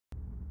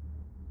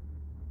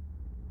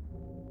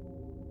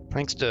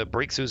Thanks to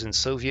breakthroughs in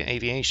Soviet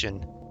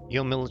aviation,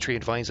 your military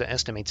advisor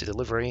estimates a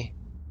delivery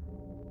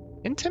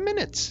in 10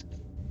 minutes.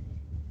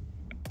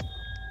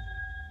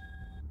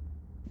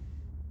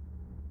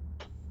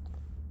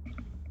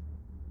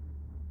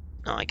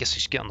 Oh, I guess we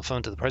should get on the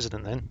phone to the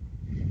president then.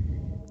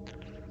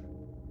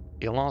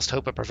 Your last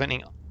hope of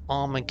preventing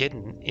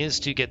Armageddon is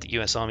to get the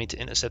US Army to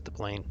intercept the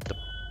plane.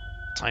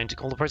 Time to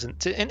call the president.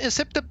 To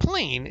intercept the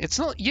plane? It's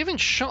not... You haven't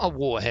shot a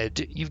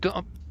warhead. You've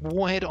got a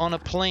warhead on a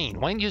plane.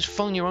 Why don't you just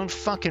phone your own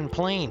fucking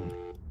plane?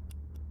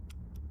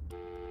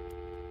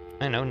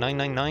 I know,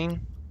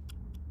 999?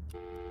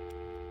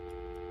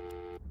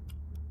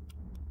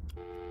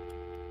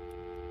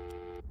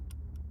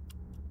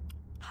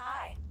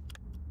 Hi.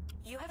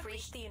 You have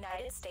reached the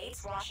United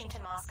States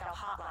Washington-Moscow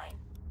hotline.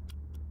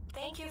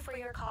 Thank you for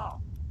your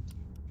call.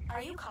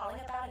 Are you calling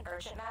about an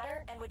urgent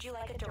matter, and would you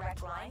like a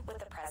direct line with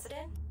the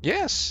president?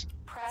 Yes.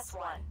 Press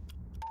 1.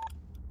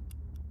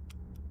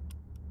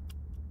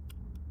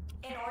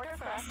 In order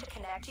for us to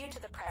connect you to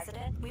the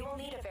president, we will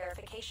need a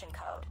verification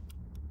code.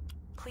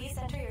 Please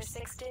enter your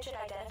 6-digit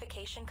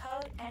identification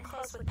code and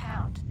close with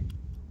pound.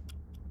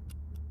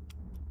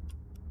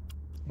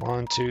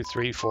 1, 2,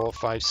 3, 4,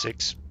 5,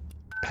 6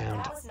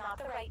 pound. That was not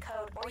the right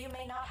code, or you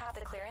may not have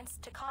the clearance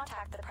to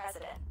contact the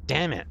president.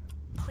 Damn it.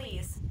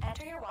 Please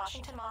enter your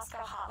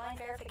Washington-Moscow hotline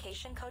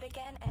verification code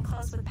again and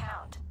close with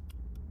pound.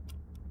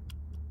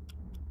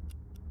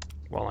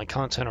 Well, I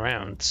can't turn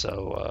around,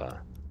 so,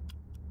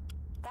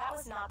 That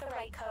was not the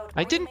right code.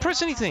 I didn't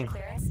press anything.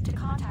 Clearance to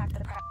contact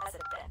the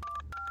president.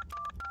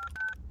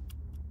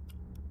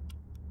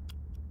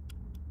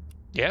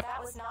 Yep.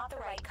 That was not the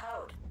right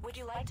code. Would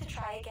you like to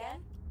try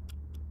again?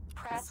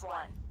 Press 1.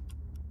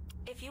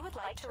 If you would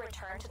like to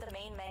return to the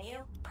main menu,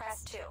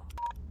 press 2.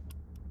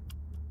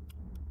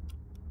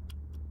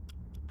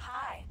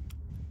 Hi.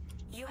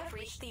 You have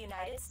reached the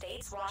United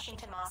States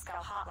Washington-Moscow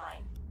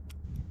hotline.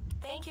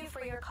 Thank you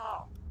for your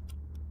call.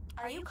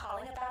 Are you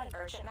calling about an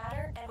urgent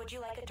matter, and would you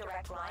like a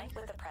direct line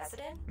with the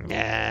president?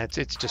 Yeah,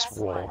 it's just Press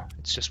war. 1.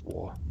 It's just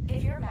war.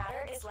 If your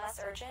matter is less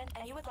urgent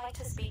and you would like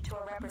to speak to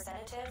a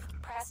representative,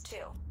 press 2.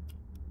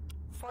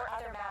 For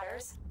other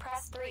matters,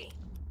 press 3.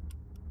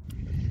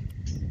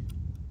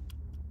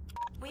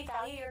 We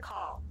value your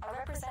call. A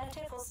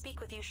representative will speak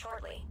with you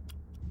shortly.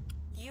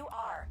 You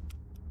are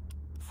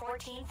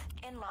 14th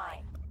in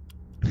line.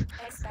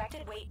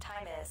 Expected wait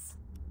time is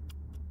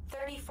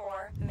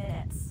 34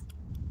 minutes.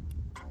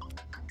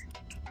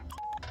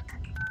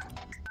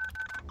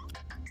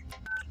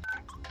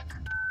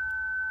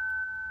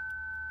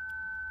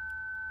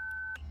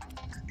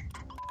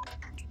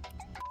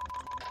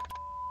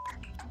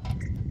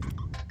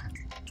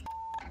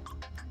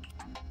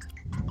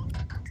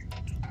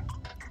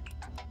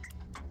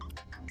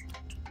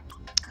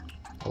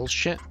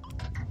 Bullshit.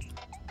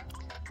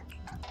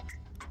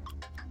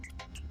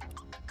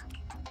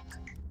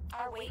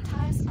 Our wait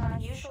times are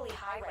unusually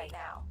high right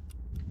now.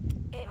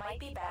 It might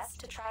be best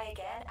to try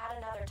again at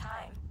another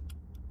time.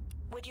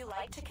 Would you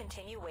like to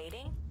continue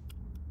waiting?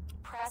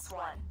 Press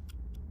 1.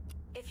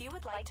 If you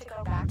would like to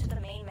go back to the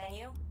main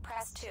menu,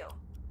 press 2.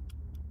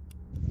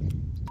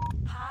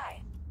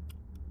 Hi.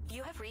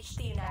 You have reached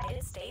the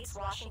United States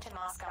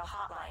Washington-Moscow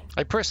hotline.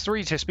 I pressed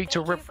 3 to speak to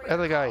Thank you for your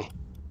other guy. call.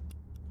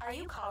 Are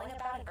you calling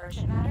about an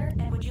urgent matter,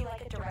 and would you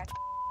like a direct...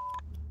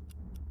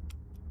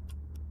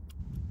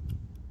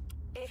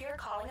 If you're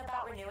calling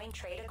about renewing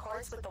trade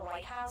accords with the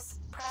White House,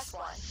 press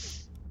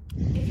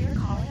 1. If you're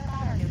calling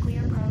about our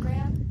nuclear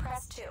program,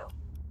 press 2.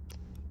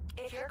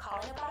 If you're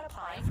calling about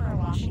applying for a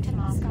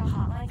Washington-Moscow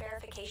hotline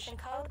verification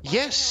code, or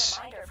Yes.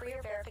 getting a reminder for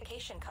your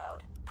verification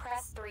code,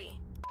 press 3.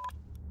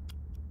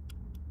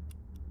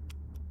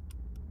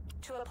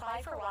 To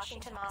apply for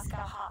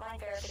Washington-Moscow hotline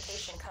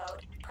verification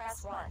code,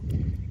 press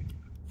 1.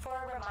 For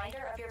a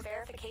reminder of your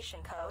verification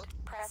code,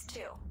 press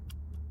 2.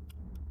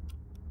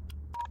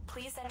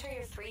 Please enter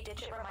your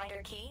 3-digit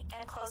reminder key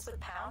and close with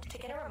pound to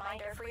get a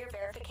reminder for your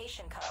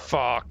verification code.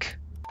 Fuck.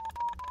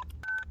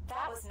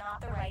 That was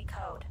not the right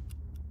code.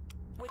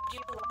 Would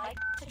you like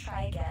to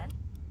try again?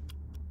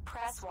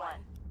 Press 1.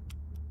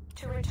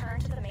 To return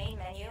to the main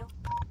menu.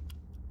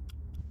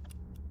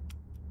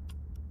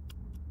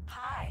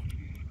 Hi.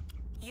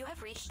 You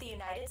have reached the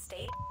United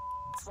States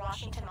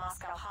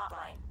Washington-Moscow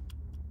hotline.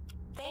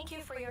 Thank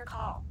you for your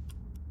call.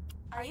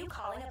 Are you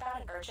calling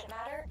about an urgent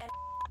matter? And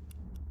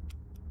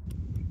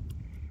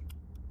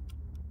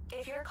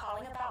if you're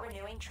calling about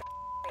renewing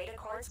trade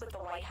accords with the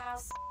White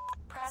House,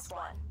 press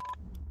 1.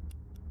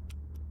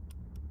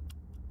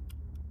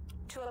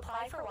 To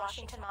apply for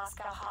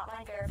Washington-Moscow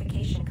hotline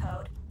verification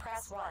code,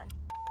 press 1.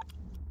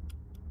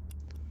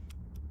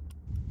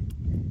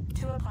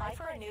 To apply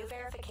for a new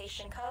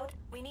verification code,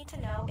 we need to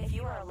know if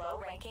you are a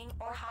low-ranking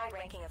or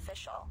high-ranking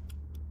official.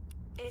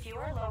 If you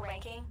are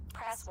low-ranking,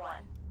 press 1.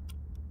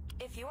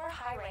 If you are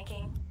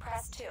high-ranking,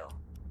 press 2.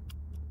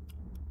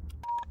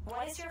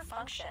 What is your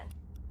function?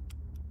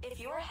 If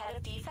you are head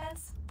of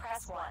defense,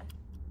 press 1.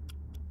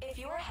 If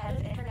you are head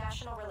of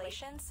international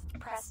relations,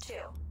 press 2.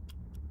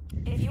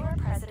 If you are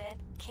president,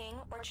 king,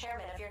 or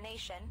chairman of your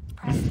nation,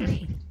 press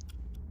 3.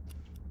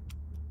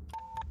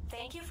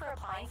 Thank you for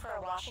applying for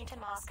a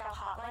Washington-Moscow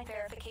hotline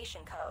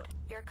verification code.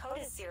 Your code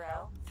is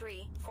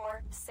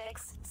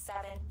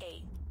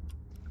 034678.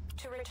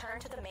 To return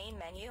to the main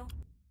menu,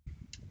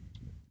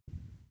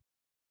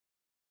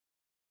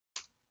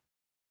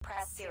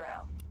 press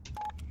 0.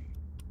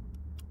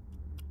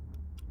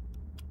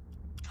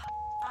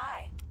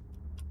 Hi.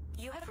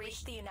 You have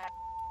reached the United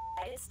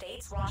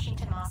States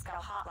Washington-Moscow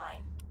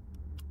hotline.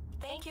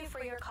 Thank you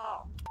for your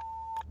call.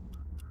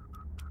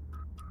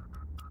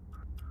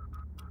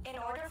 In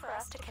order for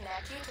us to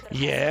connect you to the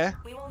Yeah.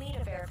 we will need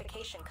a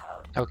verification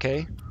code.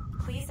 Okay.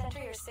 Please enter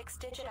your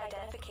 6-digit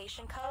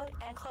identification code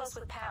and close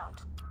with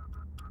pound.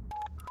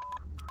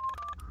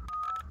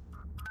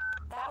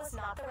 That was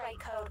not the right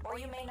code, or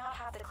you may not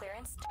have the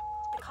clearance to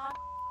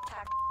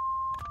contact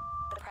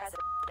the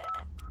president.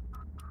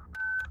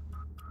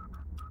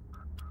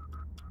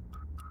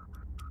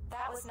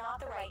 That was not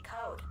the right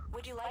code.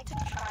 Would you like to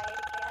try it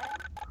again?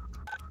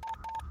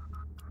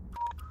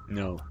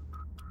 No.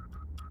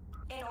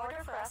 In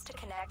order for us to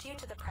connect you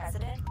to the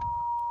president,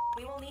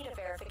 we will need a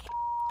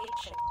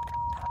verification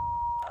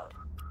code.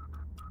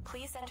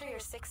 Please enter your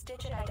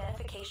 6-digit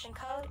identification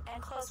code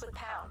and close with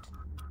pound.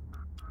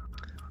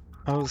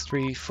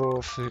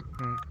 0344.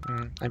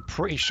 I'm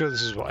pretty sure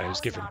this is what I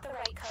was given. Not the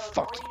right code,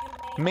 Fuck. or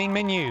you may Main not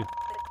menu. have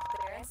the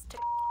clearance to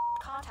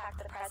contact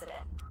the president.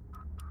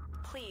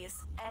 Please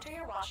enter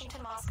your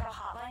Washington-Moscow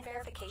hotline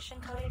verification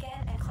code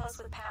again and close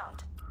with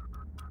pound.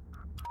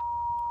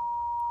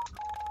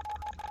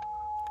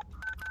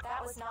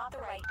 That was not the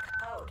right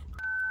code.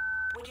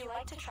 Would you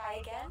like to try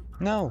again?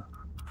 No.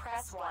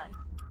 Press 1.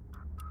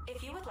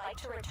 If you would like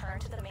to return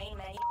to the main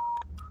menu.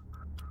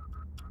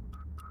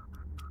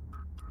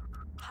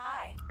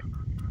 Hi.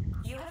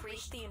 You have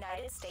reached the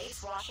United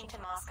States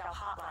Washington-Moscow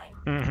hotline.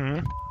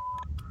 Mm-hmm.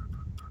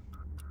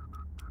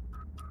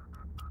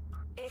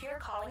 If you're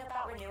calling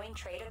about renewing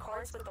trade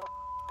accords with the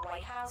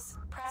White House,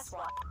 press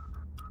 1.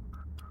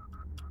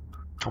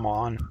 Come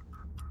on.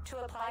 To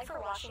apply for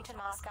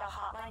Washington-Moscow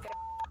hotline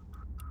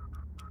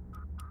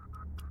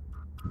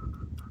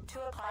To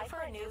apply for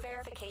a new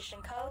verification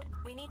code,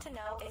 we need to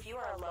know if you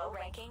are a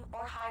low-ranking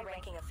or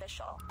high-ranking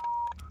official.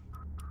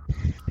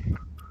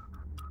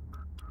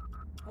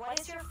 What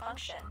is your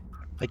function?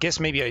 I guess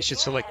maybe I should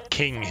If you're head select of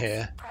King defense,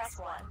 here. Press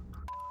 1.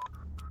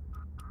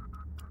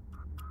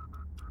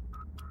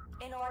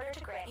 In order to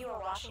grant you a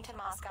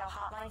Washington-Moscow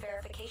hotline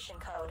verification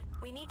code,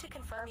 we need to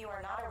confirm you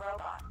are not a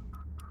robot.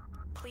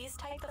 Please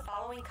type the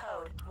following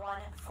code,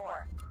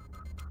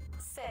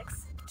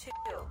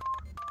 1462,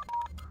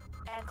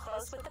 and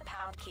close with the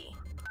pound key.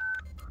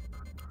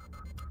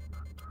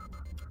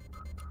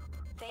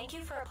 Thank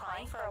you for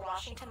applying for a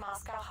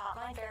Washington-Moscow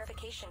hotline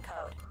verification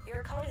code.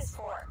 Your code is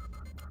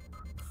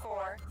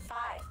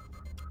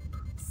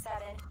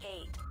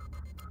 44578.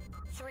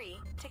 3.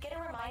 To get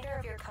a reminder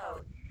of your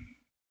code,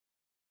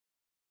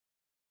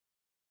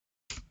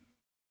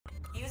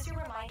 use your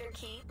reminder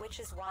key, which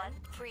is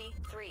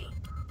 133.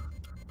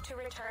 To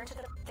return to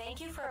the...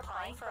 Thank you for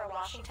applying for a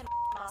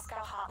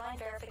Washington-Moscow hotline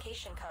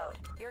verification code.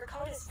 Your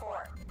code is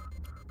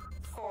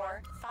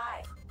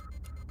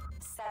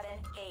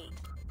 44578.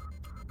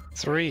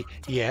 3.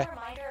 To Yeah. get a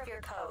reminder of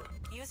your code,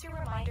 use your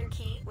reminder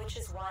key, which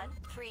is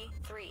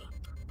 133.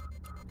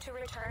 To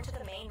return to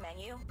the main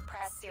menu,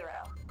 press 0.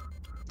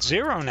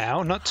 0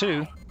 now, not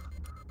 2. Hi.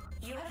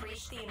 You have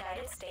reached the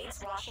United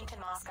States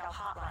Washington-Moscow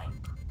hotline.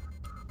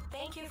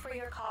 Thank you for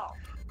your call.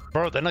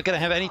 Bro, they're not going to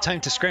have any time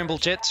to scramble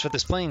jets for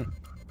this plane.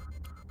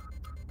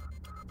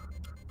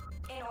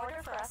 In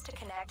order for us to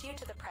connect you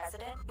to the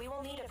president, we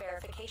will need a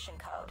verification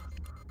code.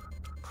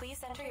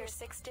 Please enter your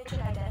 6-digit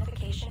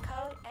identification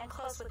code and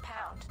close with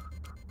pound.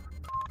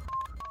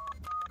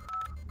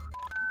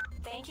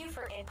 Thank you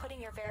for inputting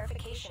your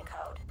verification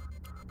code.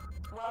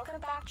 Welcome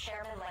back,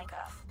 Chairman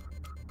Lenkoff.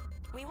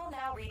 We will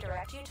now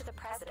redirect you to the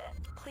president.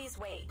 Please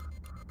wait.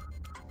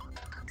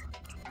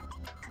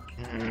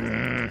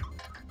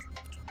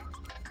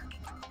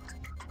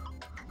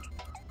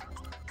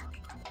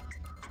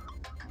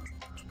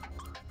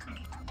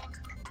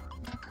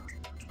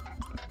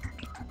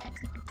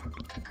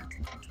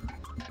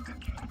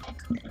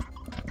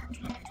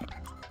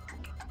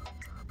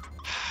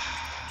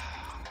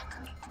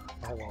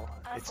 Oh well.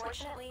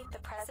 Unfortunately, the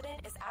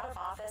president is out of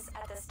office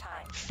at this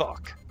time.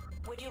 Fuck.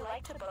 Would you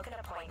like to book an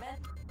appointment?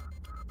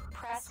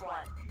 Press 1.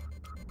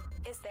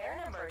 Is there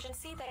an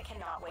emergency that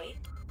cannot wait?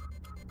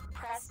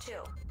 Press 2.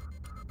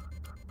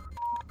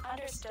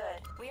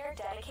 Understood. We are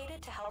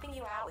dedicated to helping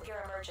you out with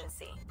your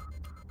emergency.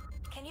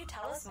 Can you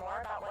tell us more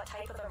about what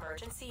type of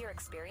emergency you're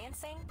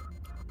experiencing?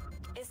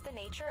 Is the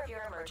nature of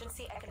your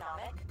emergency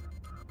economic?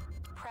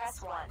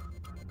 Press 1.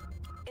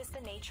 Is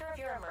the nature of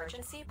your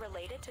emergency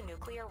related to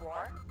nuclear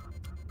war?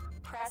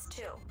 Press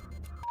 2.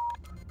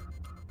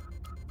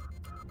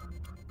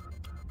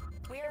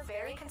 We are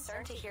very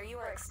concerned to hear you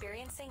are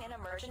experiencing an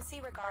emergency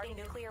regarding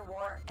nuclear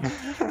war and we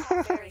take your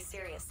call very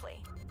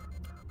seriously.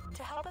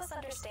 To help us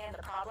understand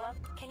the problem,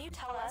 can you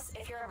tell us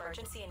if your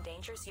emergency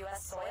endangers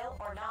U.S. soil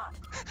or not?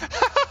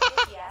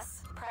 If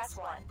yes, press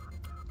 1.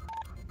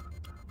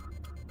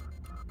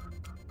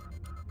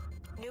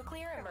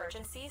 Nuclear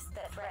emergencies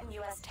that threaten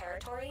U.S.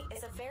 territory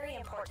is a very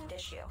important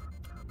issue.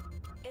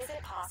 Is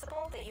it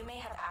possible that you may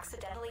have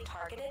accidentally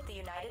targeted the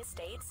United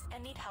States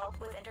and need help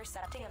with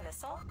intercepting a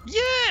missile?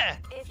 Yeah!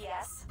 If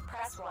yes,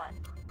 press 1.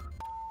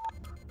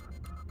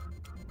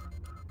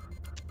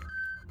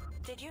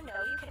 Did you know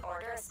you can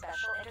order a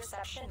special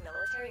interception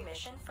military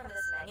mission from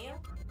this menu?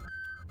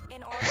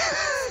 In order to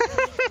you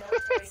need the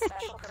military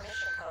special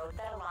permission code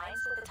that aligns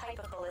with the type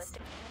of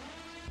ballistic...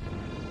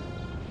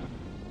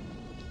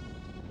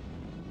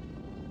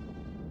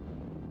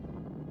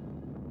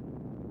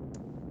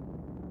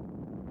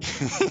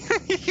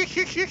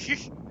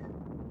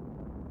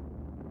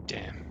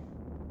 Damn.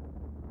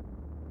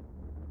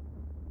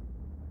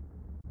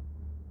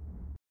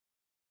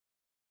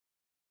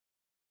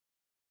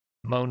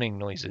 Moaning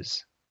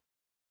noises.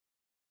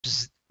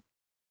 Bzz.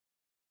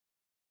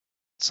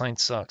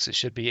 Science sucks. It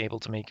should be able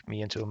to make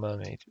me into a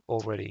mermaid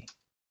already.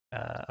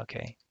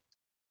 Okay.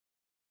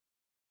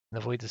 The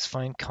void is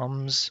fine.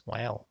 Comes.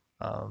 Wow.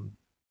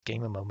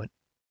 Gamer moment.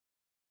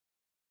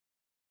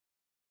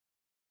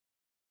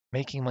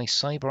 Making my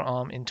cyber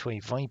arm into a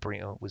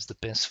vibrator was the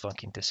best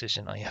fucking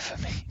decision I ever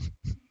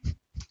made.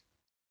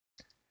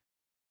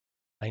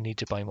 I need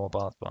to buy more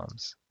bath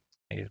bombs.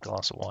 I need a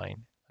glass of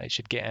wine. I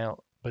should get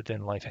out, but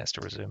then life has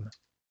to resume.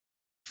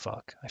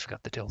 Fuck, I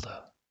forgot the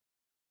dildo.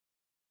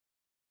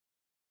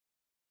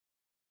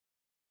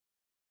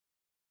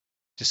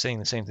 Just saying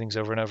the same things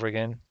over and over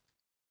again.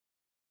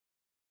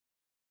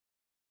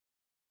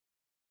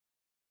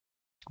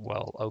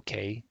 Well,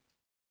 okay.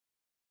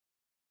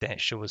 That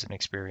sure was an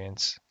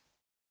experience.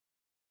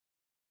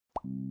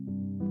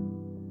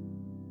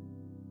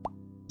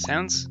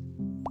 Sounds?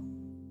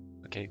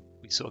 Okay,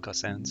 we still got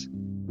sounds.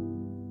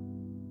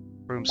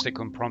 Broomstick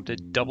when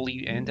prompted,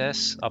 W and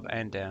S, up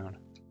and down.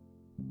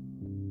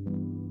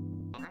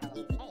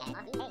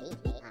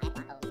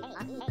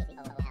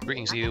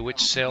 Greetings to you, which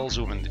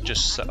saleswoman that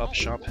just set up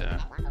shop here?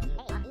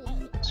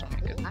 Sorry,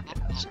 I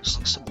could get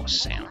some more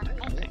sound.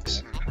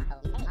 Thanks.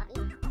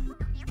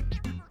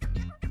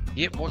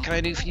 Yep, what can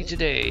I do for you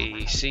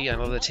today? See, I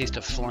love the taste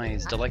of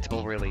flies.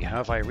 Delectable, really.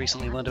 However, I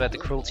recently learned about the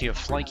cruelty of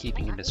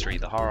fly-keeping industry,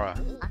 the horror.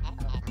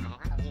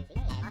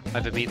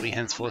 I've immediately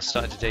henceforth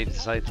started today to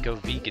decide to go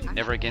vegan.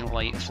 Never again will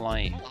I eat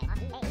fly.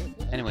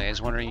 Anyway, I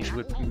was wondering if you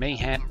would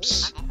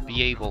mayhaps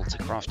be able to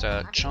craft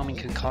a charming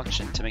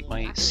concoction to make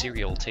my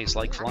cereal taste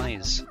like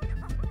flies.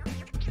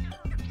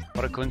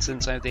 What a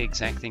coincidence, I have the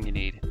exact thing you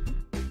need.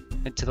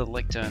 Head to the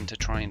lectern to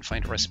try and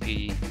find a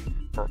recipe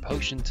for a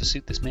potion to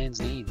suit this man's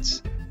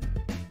needs.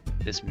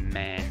 This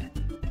man.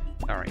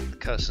 Alright, the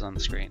cursor's on the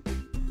screen.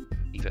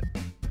 Leave it.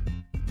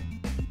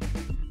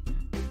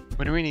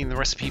 When reading the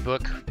recipe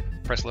book,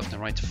 press left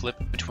and right to flip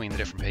between the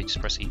different pages,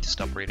 press E to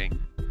stop reading.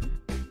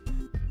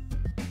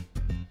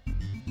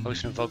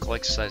 Potion of vocal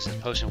exercises,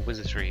 potion of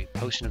wizardry,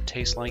 potion of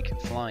taste like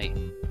fly.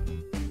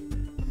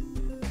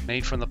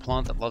 Made from the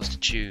plant that loves to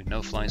chew,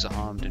 no flies are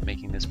harmed in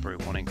making this brew,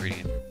 one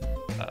ingredient.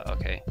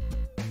 Okay.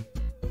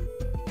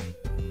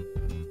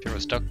 If you're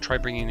stuck, try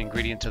bringing an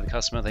ingredient to the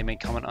customer, they may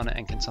comment on it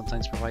and can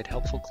sometimes provide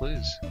helpful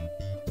clues.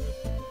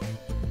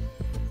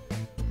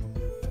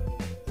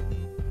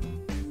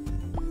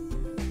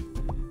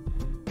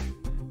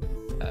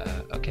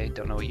 Okay,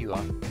 don't know what you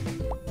are.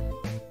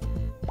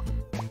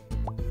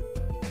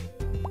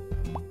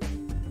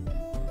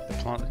 The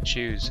plant that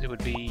chews, it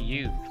would be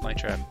you,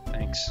 Flytrap,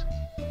 thanks.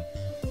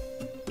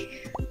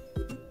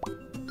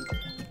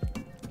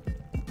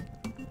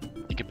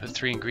 You can put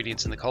 3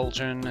 ingredients in the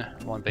cauldron,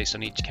 1 based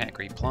on each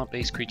category: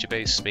 plant-based,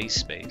 creature-based,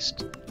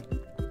 space-based.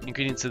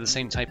 Ingredients of the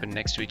same type and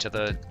next to each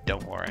other,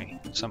 don't worry.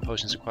 Some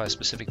potions require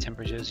specific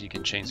temperatures, you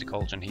can change the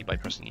cauldron heat by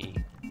pressing E.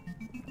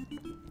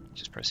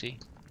 Just press E.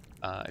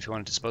 If you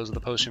want to dispose of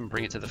the potion,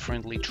 bring it to the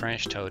friendly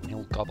trash toad and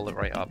he'll gobble it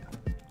right up.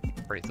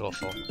 Very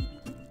thoughtful.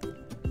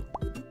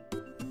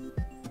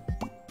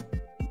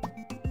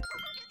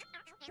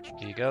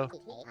 Here you go.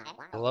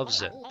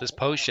 Loves it. This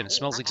potion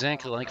smells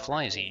exactly like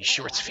flies. Are you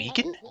sure it's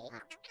vegan?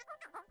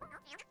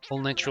 All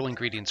natural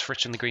ingredients,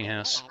 fresh in the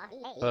greenhouse.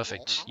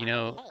 Perfect. You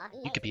know,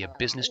 you could be a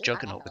business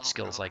juggernaut with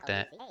skills like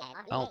that.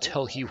 I'll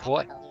tell you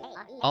what.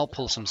 I'll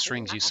pull some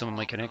strings, use some of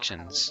my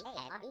connections.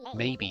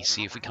 Maybe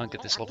see if we can't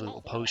get this lovely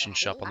little potion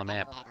shop on the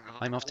map.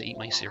 I'm off to eat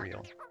my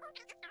cereal.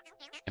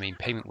 I mean,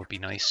 payment would be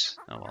nice.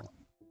 Oh well.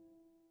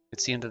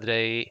 It's the end of the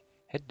day.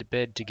 Head to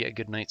bed to get a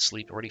good night's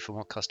sleep, ready for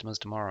more customers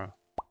tomorrow.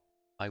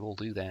 I will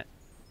do that.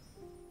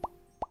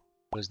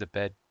 Where's the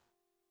bed?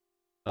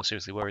 Oh,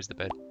 seriously, where is the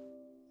bed?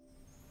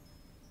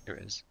 Here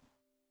it is.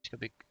 It's got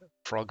a big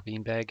frog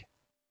beanbag.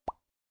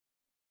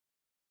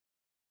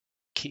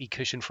 Kitty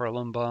cushion for a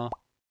lumbar.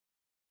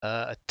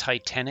 A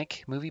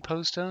Titanic movie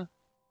poster.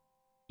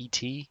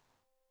 E.T.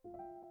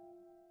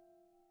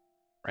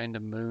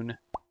 Random moon.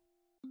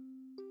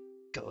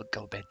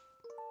 Go bed.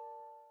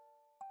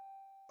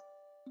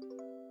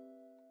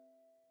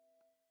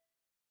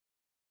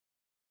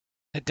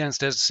 Head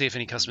downstairs to see if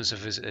any customers have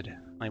visited.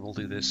 I will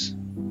do this.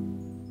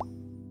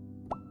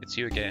 It's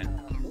you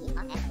again.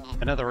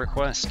 Another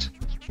request.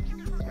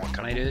 What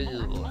can I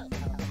do?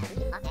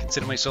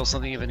 consider myself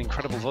something of an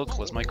incredible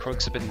vocalist. My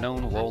croaks have been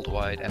known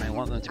worldwide, and I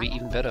want them to be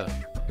even better.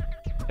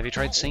 Have you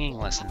tried singing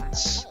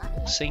lessons?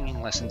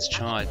 Singing lessons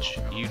charge.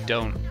 You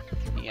don't.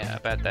 Yeah,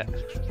 about that.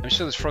 I'm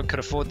sure this frog could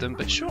afford them,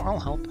 but sure, I'll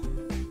help.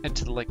 Head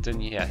to the lectern.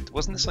 Yeah,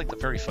 wasn't this like the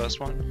very first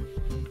one?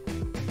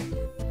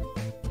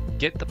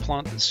 Get the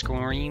plant that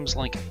screams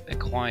like a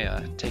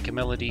choir. Take a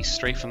melody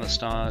straight from the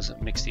stars,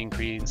 mix the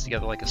ingredients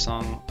together like a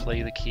song,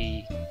 play the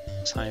key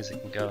as high as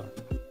it can go.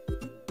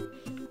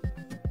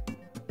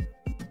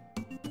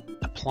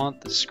 A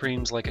plant that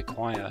screams like a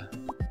choir.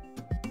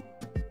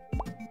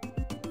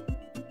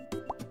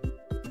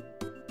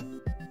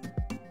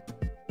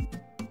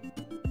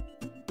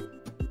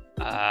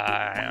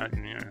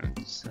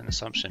 It's an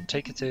assumption.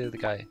 Take it to the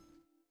guy.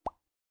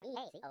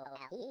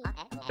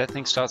 That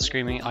thing starts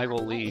screaming, I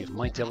will leave.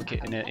 My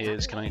delicate inner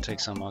ears can only take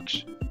so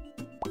much.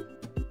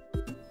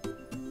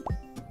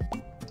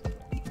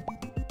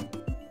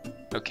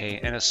 Okay,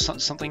 and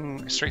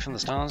something straight from the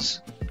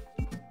stars?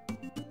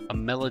 A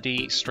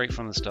melody straight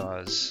from the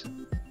stars.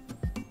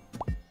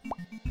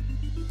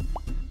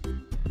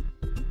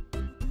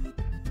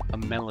 A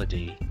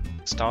melody.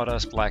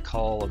 Stardust, black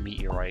hole, a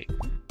meteorite.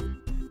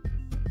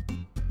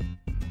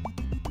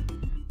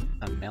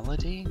 A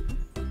melody?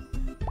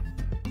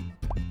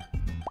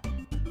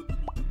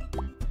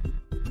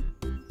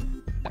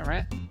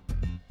 Right?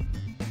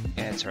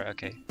 Yeah, it's right,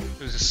 okay.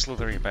 It was just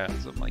slithering about,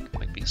 so it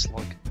might be a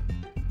slug.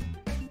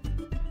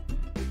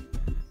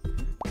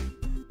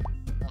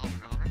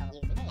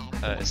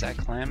 Is that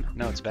clam?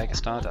 No, it's a bag of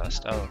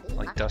stardust. Oh,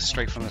 like dust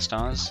straight from the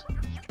stars?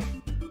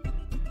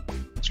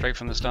 Straight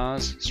from the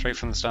stars? Straight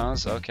from the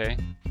stars? Okay.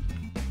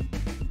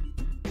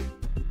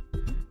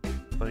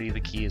 Play the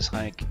key as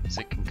high as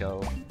it can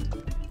go.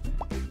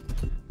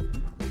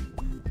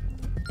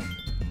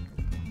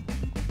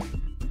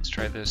 Let's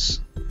try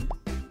this.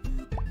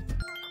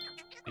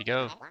 You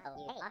go.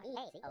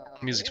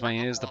 Music to my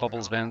ears, the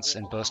bubbles bounce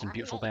and burst in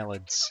beautiful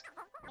ballads.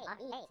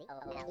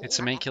 It's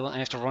immaculate. I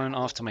have to run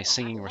off to my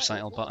singing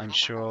recital, but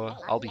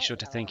I'll be sure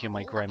to thank you in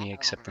my Grammy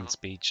acceptance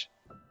speech.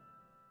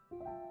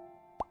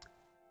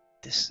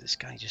 This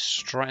guy just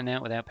strutting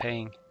out without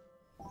paying.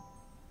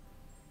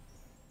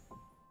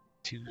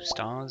 2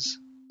 stars?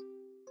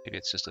 Maybe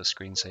it's just a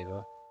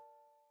screensaver.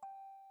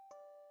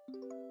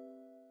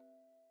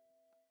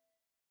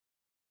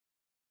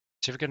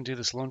 Is he ever gonna do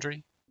this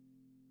laundry?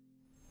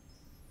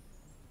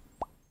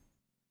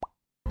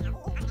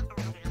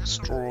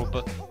 Straw,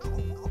 but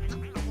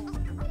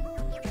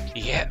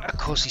yeah, of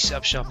course he set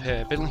up shop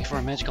here. Been looking for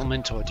a magical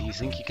mentor. Do you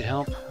think you could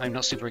help? I'm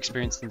not super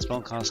experienced in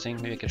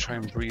spellcasting. Maybe I could try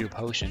and brew you a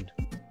potion.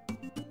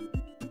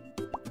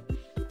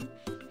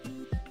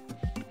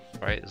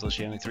 Right, there's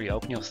literally only 3.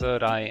 Open your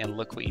third eye and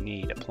look what you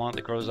need. A plant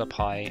that grows up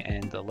high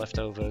and the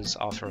leftovers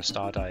after a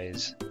star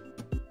dies.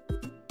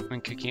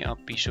 When cooking it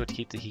up, be sure to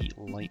keep the heat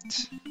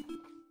light.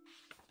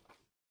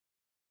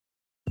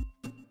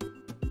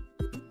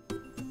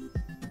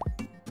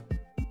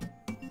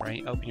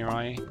 Right, open your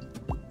eye.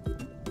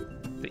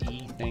 The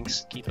E,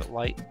 thanks. Keep it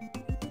light.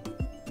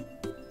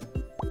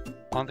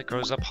 Plant that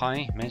grows up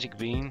high. Magic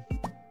bean.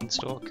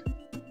 Beanstalk.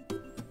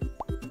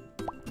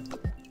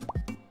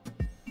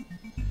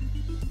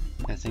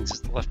 And things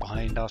that's left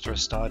behind after a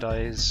star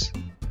dies.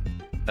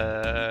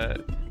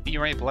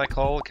 Meteorite, black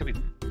hole. It could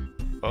be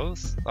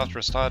both. After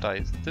a star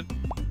dies.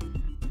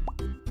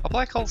 Are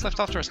black holes left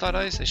after a star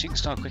dies? A shooting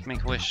star, quick,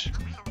 make a wish.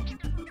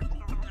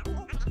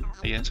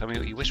 Are you gonna tell me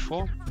what you wish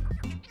for?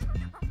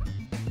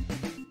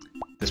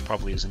 This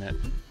probably isn't it.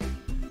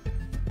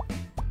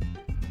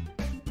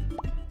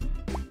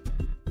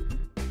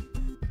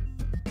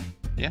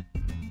 Yeah.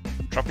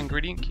 Drop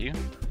ingredient Q.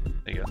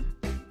 There you go.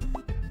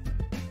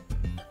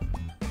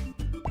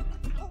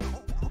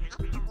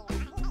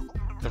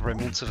 The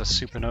remnants of a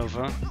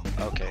supernova.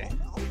 Okay.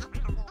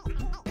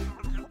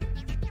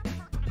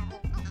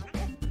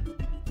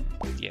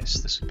 Yes,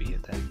 this would be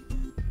it then.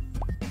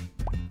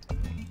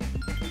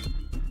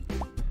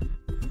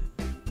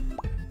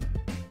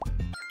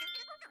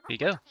 Here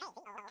you go.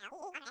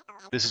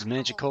 This is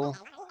magical.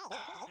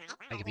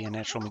 I could be a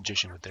natural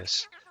magician with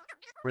this.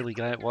 Really,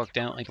 guy that walked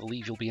out, I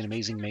believe you'll be an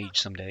amazing mage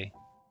someday.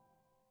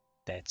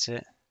 That's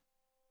it.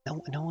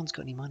 No one's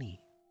got any money.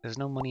 There's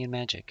no money in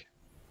magic.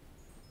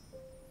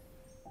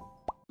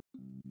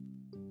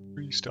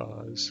 3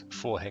 stars.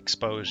 4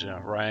 exposure.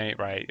 Right.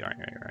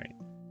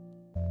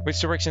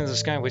 Which direction is the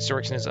sky? Which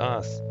direction is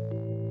Earth?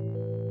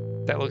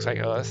 That looks like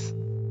Earth.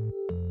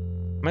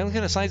 Am I looking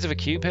at the sides of a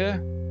cube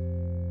here?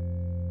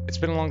 It's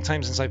been a long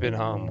time since I've been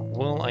home.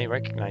 Will I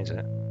recognize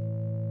it?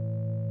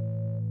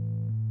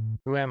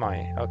 Who am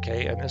I?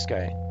 Okay, I'm this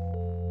guy.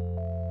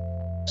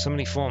 So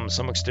many forms,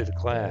 so much to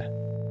declare.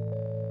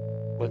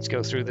 Let's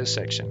go through this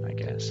section, I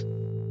guess.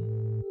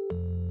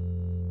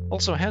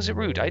 Also, how's it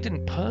rude? I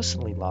didn't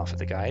personally laugh at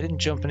the guy. I didn't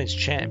jump in his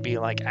chair and be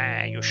like,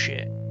 ah, you're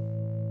shit.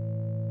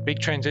 Big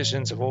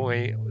transitions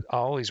are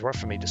always rough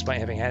for me, despite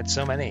having had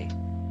so many.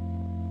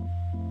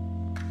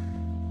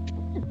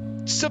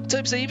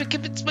 Sometimes I even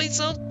convince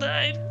myself that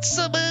I've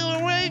somehow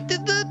arrived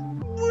in the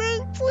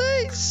wrong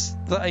place.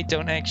 That I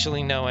don't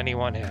actually know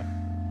anyone here.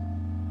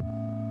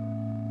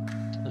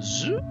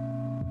 Zoop.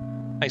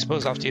 I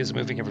suppose after years of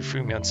moving every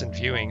few months and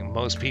viewing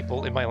most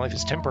people in my life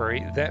as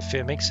temporary, that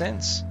fear makes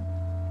sense.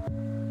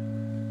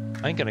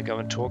 I'm gonna go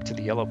and talk to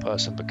the yellow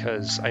person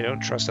because I don't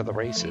trust other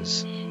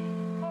races.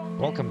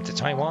 Welcome to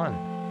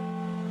Taiwan.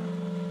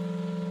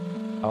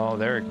 Oh,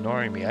 they're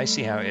ignoring me. I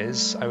see how it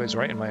is. I was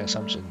right in my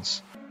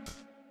assumptions.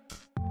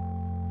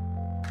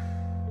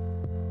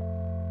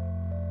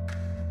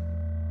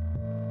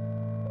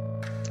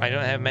 I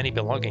don't have many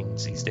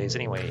belongings these days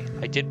anyway.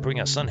 I did bring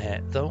a sun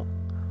hat, though.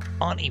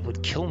 Auntie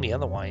would kill me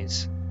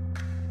otherwise.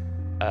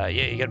 Yeah,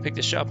 you gotta pick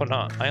this up or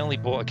not. I only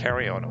bought a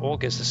carry-on.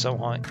 August is so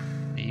hot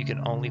that you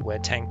can only wear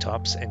tank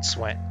tops and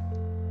sweat.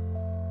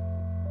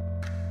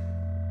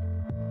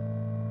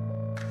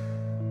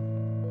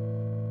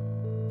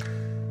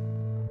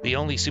 The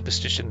only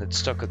superstition that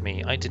stuck with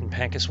me, I didn't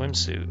pack a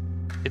swimsuit.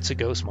 It's a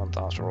ghost month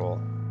after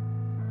all.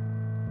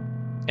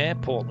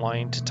 Airport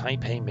line to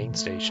Taipei main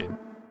station.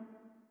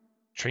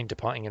 Train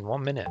departing in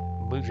 1 minute.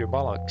 Move your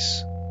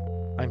bollocks.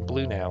 I'm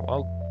blue now.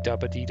 Oh,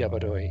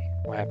 dabba-dee-dabba-doy.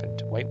 What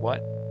happened? Wait,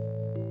 what?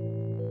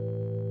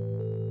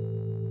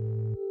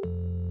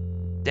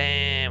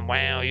 Damn,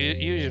 wow.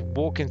 You're just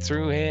walking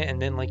through here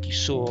and then like you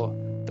saw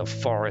the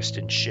forest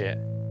and shit.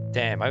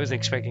 Damn, I wasn't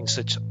expecting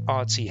such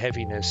artsy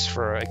heaviness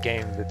for a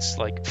game that's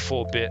like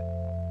 4-bit.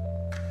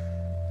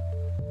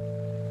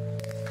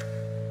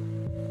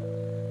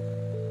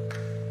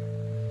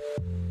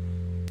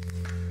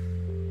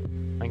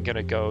 I'm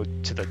gonna go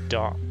to the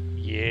dot.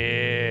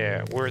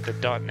 Yeah, we're at the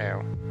dot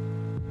now.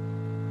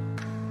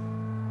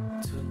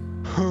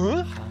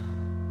 Huh?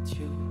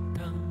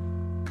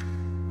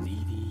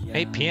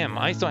 8 p.m.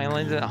 I thought I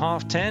landed at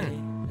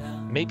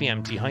 10:30. Maybe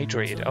I'm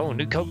dehydrated. Oh,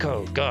 new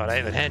cocoa. God, I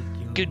haven't had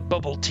good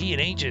bubble tea in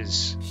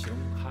ages.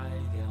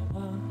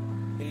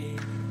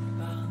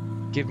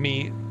 Give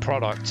me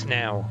product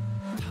now.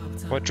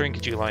 What drink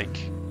would you like?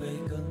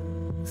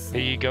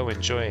 Here you go,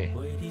 enjoy.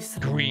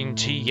 Green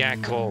tea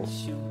Yakul.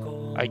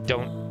 I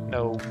don't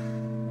know.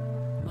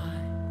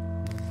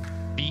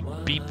 Beep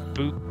beep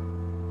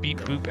boop. Beep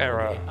boop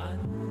error.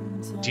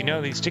 Do you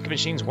know these ticket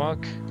machines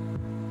work?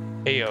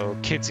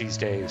 Ayo, kids these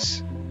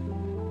days.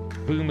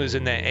 Boomers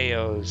in their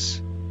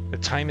AOs. The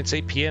time, it's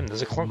 8 p.m.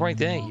 There's a clock right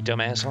there, you dumb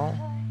asshole.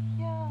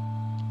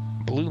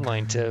 Blue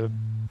line to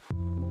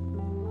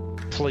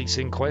place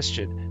in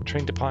question.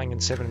 Train departing in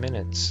 7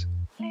 minutes.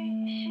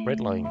 Red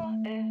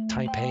line.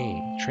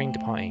 Taipei. Train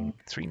departing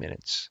 3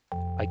 minutes.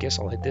 I guess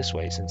I'll head this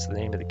way since the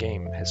name of the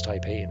game has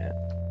Taipei in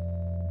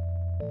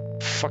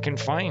it. Fucking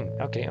fine.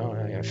 Okay, oh,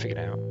 I figured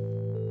it out.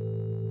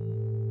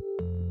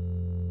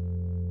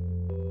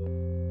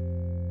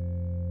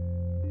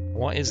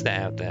 What is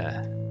that out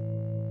there?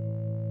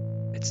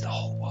 It's the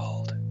whole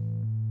world.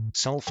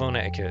 Cell phone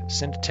etiquette.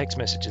 Send a text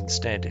message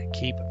instead.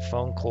 Keep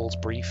phone calls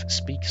brief.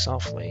 Speak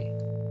softly.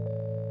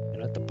 You're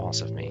not the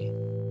boss of me.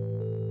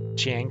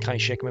 Chiang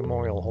Kai-shek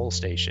Memorial Hall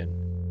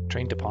Station.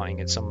 Train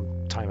departing at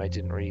some time I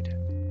didn't read.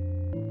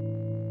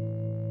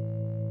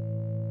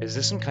 Is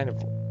this some kind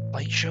of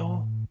light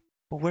show?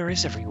 Well, where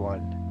is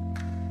everyone?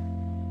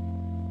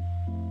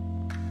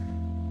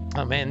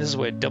 Oh man, this is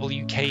where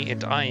WK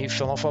and I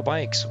fell off our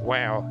bikes.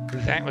 Wow,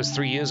 that was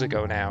 3 years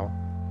ago now.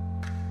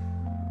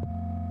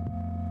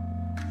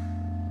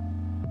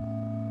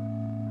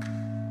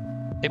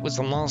 It was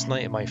the last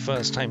night of my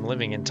first time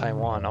living in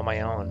Taiwan on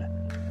my own.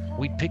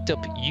 We picked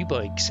up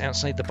U-bikes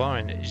outside the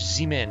barn,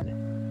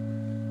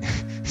 Zemen.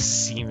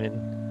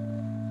 Zemen.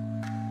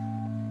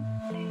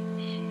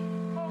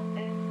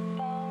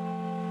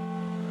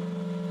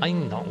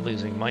 I'm not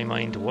losing my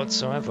mind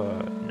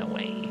whatsoever. No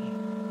way.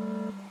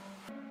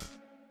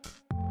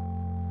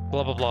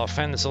 Blah blah blah.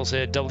 Found this also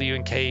said W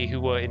and K, who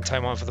were in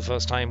Taiwan for the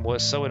first time, were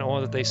so in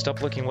awe that they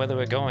stopped looking where they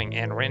were going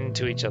and ran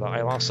into each other.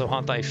 I laughed so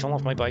hard that I fell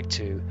off my bike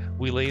too.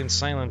 We lay in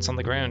silence on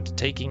the ground,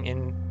 taking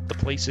in the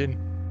place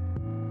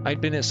in.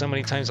 I'd been there so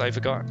many times I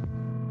forgot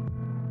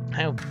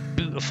how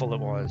beautiful it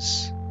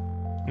was.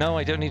 No,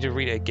 I don't need to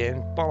read it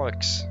again.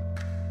 Bollocks.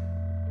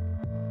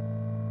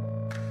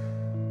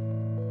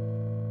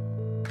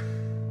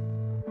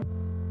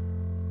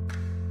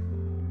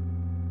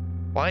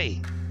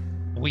 Why?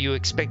 Were you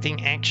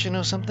expecting action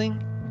or something?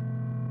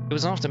 It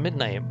was after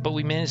midnight, but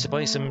we managed to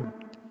buy some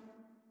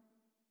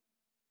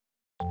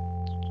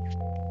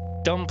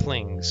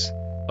dumplings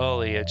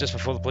earlier, just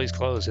before the place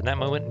closed. In that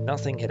moment,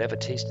 nothing had ever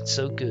tasted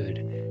so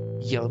good.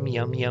 Yum,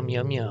 yum, yum,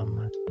 yum,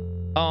 yum.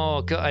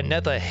 Oh, got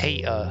another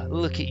hater.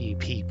 Look at you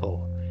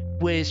people.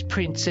 Where's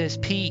Princess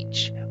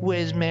Peach?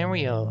 Where's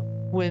Mario?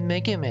 Where's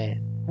Mega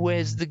Man?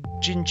 Where's the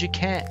ginger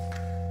cat?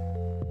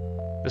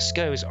 The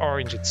sky was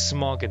orange with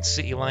smog and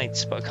city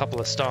lights, but a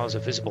couple of stars are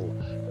visible.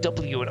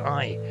 W and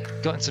I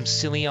got in some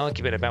silly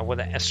argument about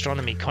whether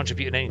astronomy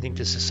contributed anything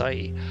to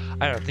society.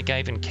 I don't think I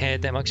even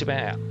cared that much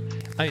about it.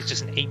 I was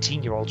just an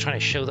 18-year-old trying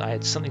to show that I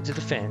had something to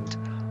defend.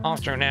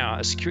 After an hour,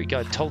 a security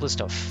guard told us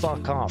to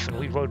fuck off, and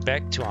we rode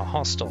back to our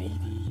hostel.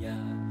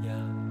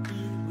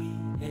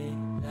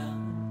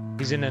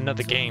 He's in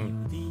another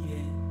game.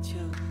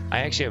 I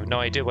actually have no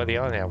idea where they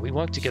are now. We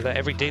worked together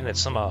every day that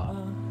summer.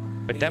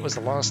 But that was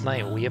the last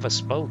night we ever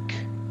spoke.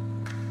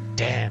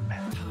 Damn.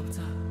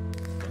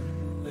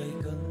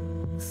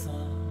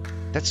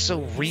 That's so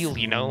real,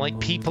 you know?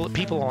 Like, people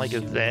are, like,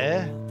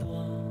 there,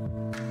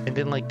 and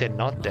then, like, they're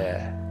not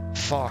there.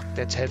 Fuck,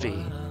 that's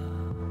heavy.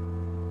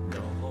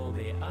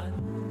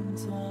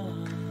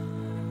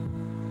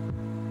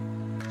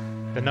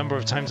 The number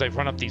of times I've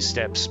run up these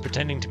steps,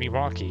 pretending to be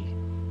Rocky.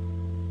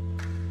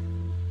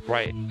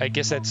 Right, I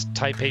guess that's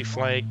Taipei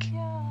flag,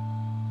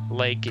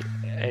 leg,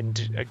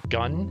 and a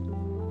gun?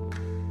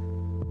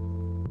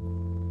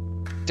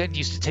 Dad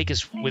used to take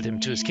us with him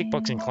to his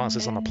kickboxing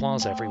classes on the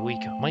plaza every week.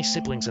 My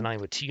siblings and I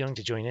were too young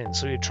to join in,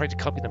 so we would try to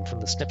copy them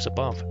from the steps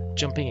above,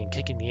 jumping and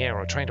kicking the air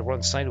or trying to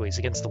run sideways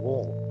against the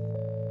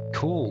wall.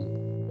 Cool.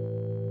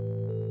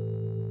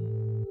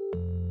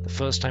 The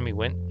first time we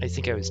went, I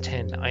think I was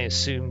 10, I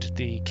assumed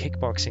the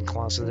kickboxing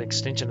class was an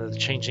extension of the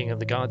changing of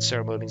the guard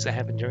ceremonies that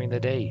happened during the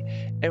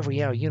day.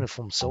 Every hour,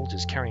 uniformed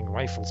soldiers carrying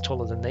rifles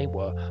taller than they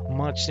were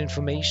marched in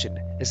formation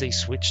as they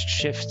switched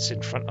shifts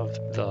in front of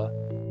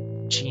the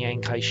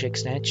Chiang Kai-shek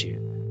statue.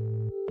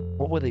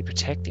 What were they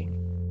protecting?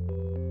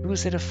 Who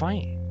was there to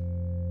fight?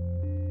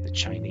 The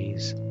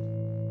Chinese.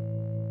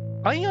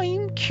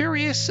 I'm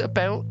curious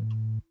about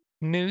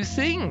new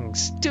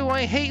things. Do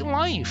I hate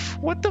life?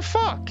 What the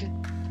fuck?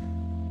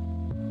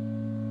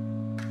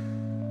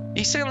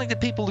 You sound like the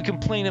people who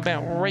complain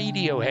about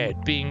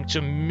Radiohead being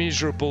some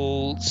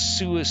miserable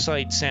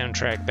suicide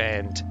soundtrack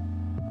band.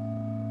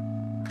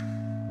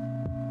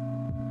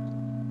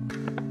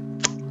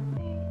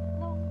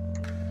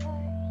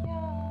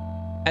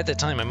 At the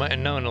time, I might have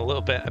known a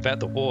little bit about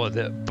the war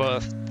that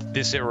birthed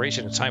this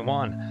iteration of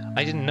Taiwan.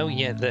 I didn't know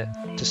yet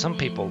that, to some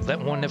people,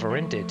 that war never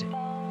ended.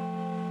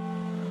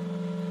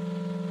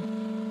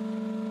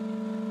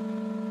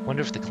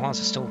 Wonder if the class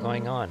is still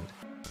going on.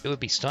 It would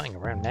be starting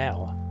around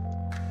now.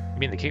 You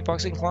mean the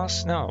kickboxing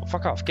class? No,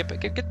 fuck off. Get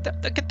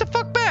the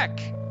fuck back!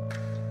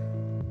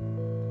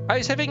 I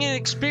was having an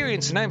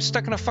experience and I'm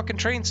stuck in a fucking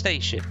train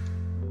station.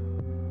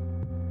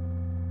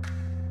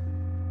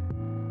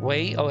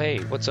 Wait, oh hey,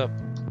 what's up?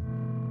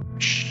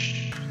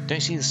 Shh, don't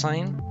you see the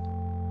sign?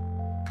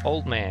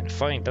 Old man,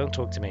 fine, don't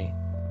talk to me.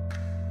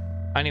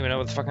 I don't even know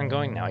where the fuck I'm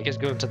going now. I guess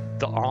going to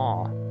the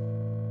R.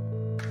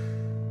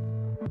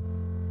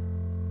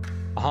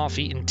 A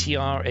half-eaten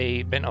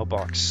TRA bento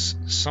box.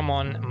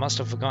 Someone must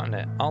have forgotten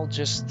it. I'll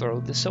just throw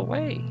this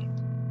away.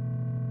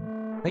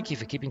 Thank you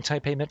for keeping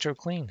Taipei Metro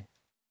clean.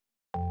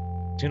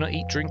 Do not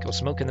eat, drink, or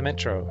smoke in the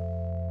metro.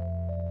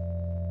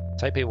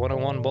 Taipei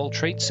 101 World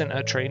Trade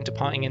Center train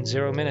departing in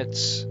 0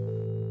 minutes.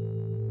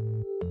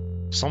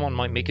 Someone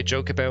might make a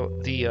joke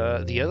about the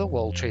other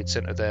World Trade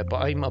Center there,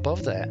 but I'm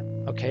above that.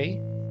 Okay,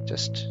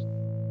 just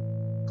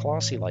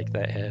classy like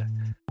that here.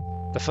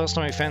 The first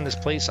time I found this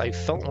place, I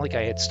felt like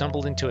I had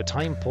stumbled into a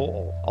time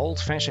portal.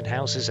 Old-fashioned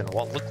houses and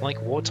what looked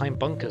like wartime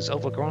bunkers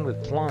overgrown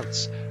with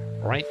plants,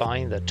 right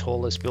behind the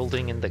tallest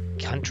building in the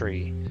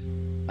country.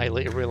 I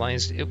later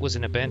realized it was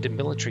an abandoned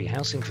military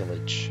housing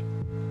village.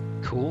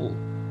 Cool.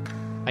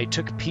 I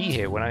took pee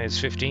here when I was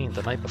 15,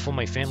 the night before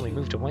my family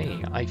moved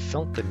away. I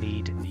felt the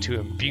need to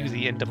imbue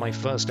the end of my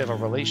first ever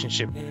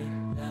relationship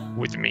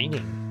with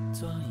meaning.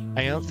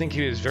 I don't think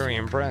he was very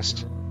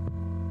impressed.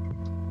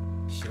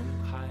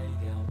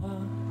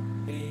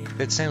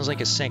 That sounds like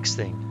a sex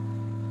thing.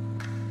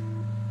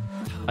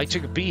 I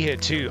took a pee here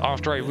too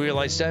after I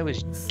realized I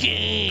was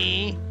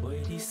gay.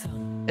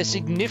 A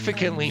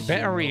significantly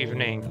better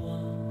evening.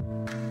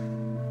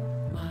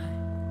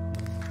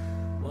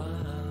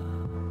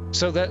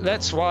 So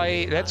that's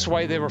why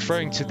they're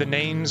referring to the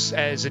names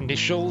as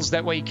initials.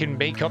 That way you can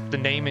make up the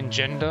name and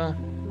gender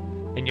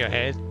in your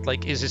head.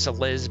 Like, is this a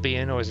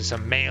lesbian or is this a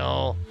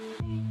male?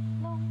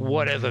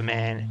 Whatever,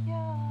 man.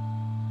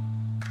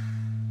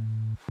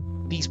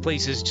 These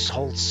places just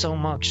hold so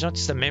much, not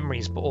just the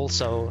memories, but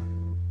also...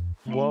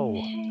 Whoa.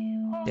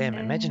 Damn,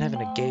 imagine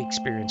having a gay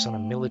experience on a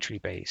military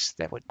base.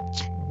 That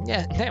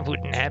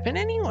wouldn't happen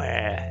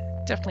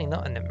anywhere. Definitely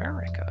not in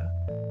America.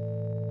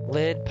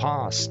 Lead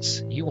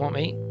pasts. You want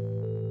me?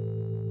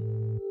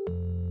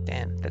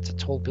 Damn, that's a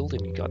tall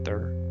building you got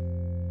there.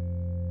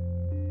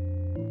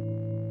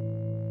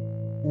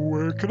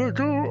 Where can I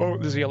go? Oh,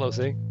 there's a yellow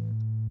thing.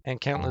 And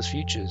countless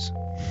futures.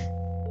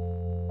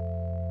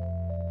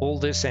 All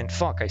this and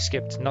fuck, I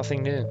skipped.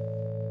 Nothing new.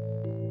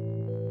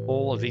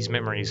 All of these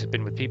memories have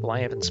been with people I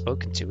haven't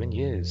spoken to in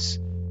years.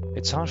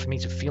 It's hard for me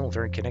to feel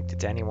very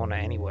connected to anyone or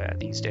anywhere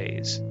these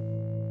days.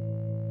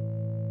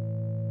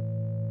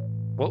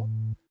 Whoa.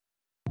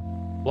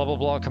 Blah blah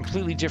blah,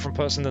 completely different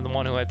person than the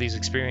one who had these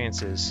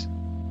experiences.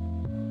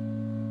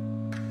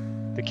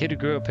 The kid who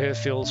grew up here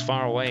feels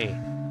far away.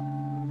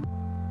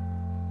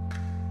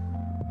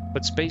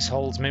 But space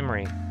holds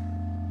memory.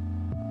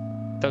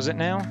 Does it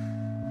now?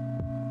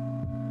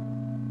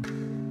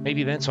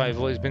 Maybe that's why I've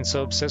always been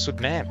so obsessed with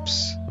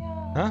maps.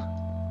 Huh?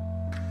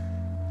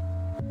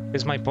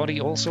 Is my body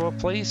also a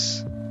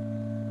place?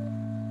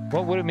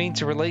 What would it mean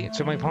to relate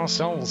to my past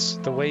selves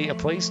the way a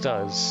place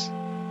does?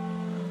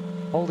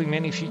 Holding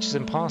many futures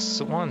and pasts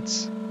at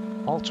once.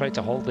 I'll try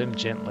to hold them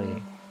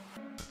gently.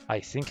 I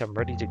think I'm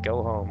ready to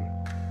go home.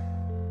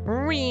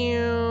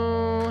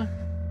 Real.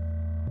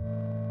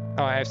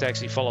 Oh, I have to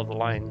actually follow the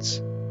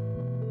lines.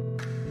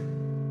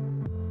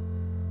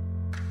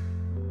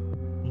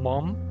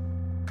 Mom?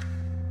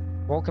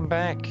 Welcome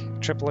back.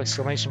 Triple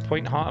exclamation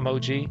point, heart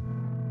emoji.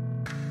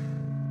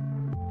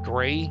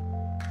 Gray.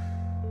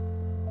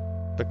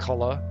 The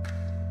color.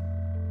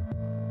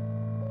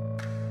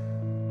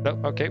 Oh,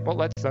 okay, well,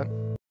 that's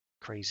done.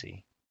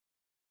 Crazy.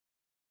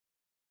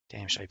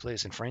 Damn, should I play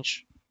this in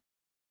French?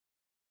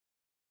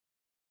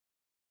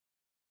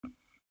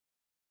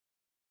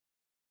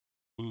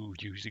 Ooh,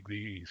 using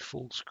the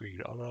full screen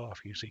on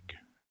off using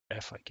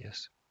F, I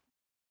guess.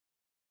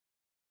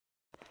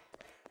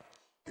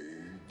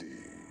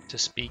 To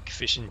speak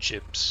fish and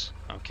chips.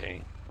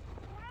 Okay.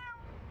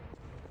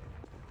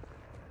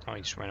 Oh,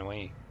 he just ran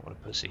away. What a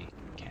pussy.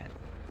 Cat.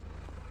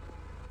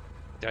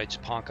 Did I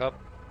just park up?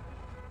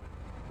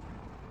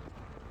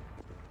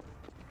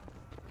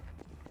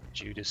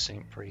 Judas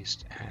Saint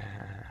Priest.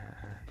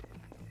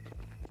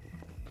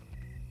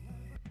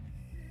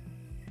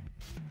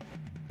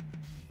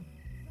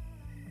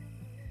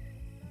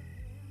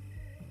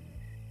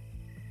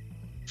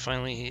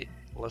 Finally, he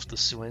left the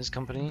Suez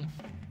Company.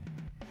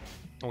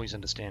 Always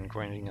understand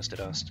grinding us to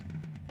dust.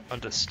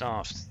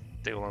 Understaffed,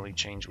 they will only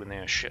change when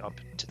they're shit up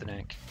to the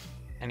neck.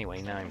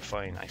 Anyway, now I'm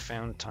fine. I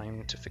found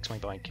time to fix my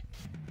bike.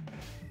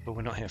 But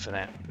we're not here for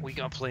that. We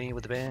gotta play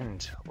with the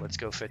band. Let's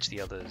go fetch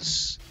the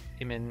others.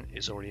 Imin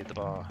is already at the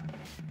bar.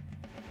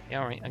 Yeah,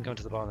 alright, I'm going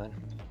to the bar then.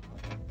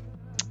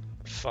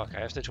 Fuck,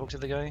 I have to talk to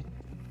the guy?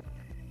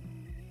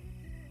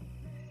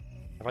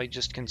 Have I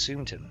just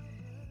consumed him?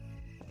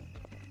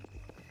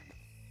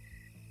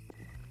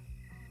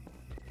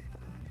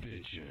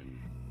 Vision.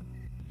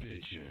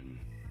 Vision.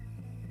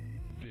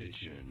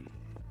 Vision.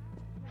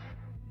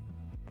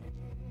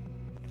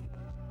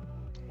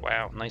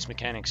 Wow, nice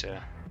mechanics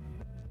here.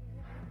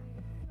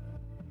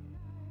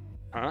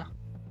 Huh?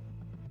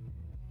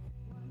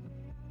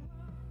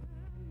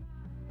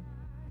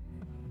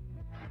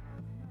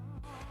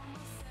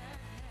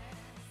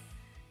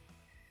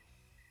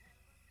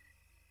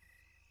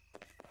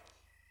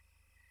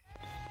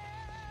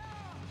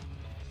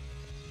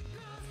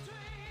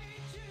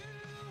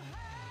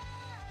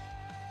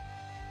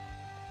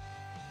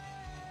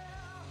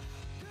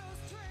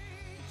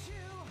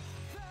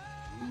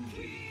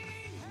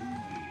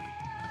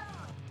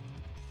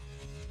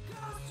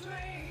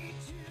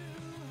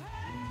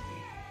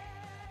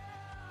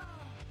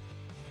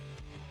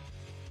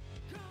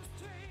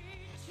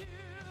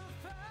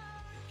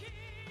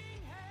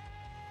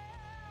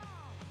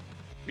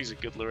 These are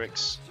good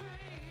lyrics.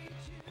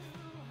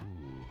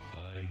 Ooh,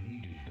 I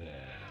needed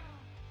that.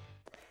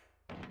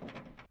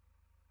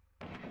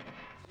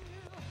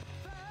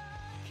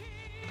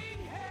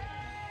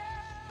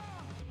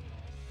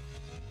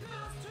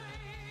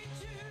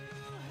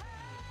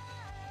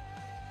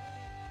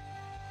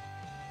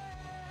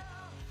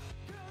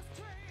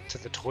 To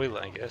the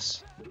toilet, I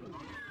guess.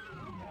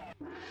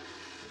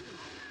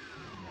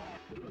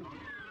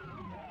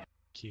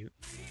 Cute.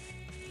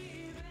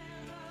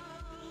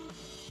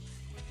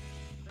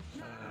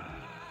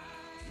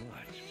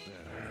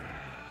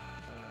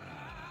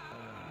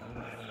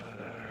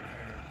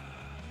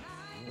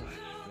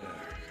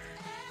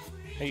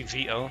 Hey,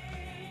 Vito.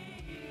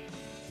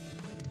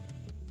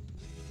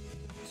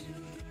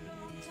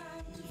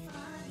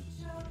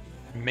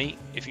 Mate,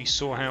 if you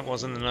saw how it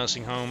was in the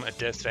nursing home, a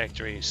death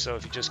factory, so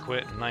if you just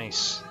quit,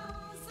 nice.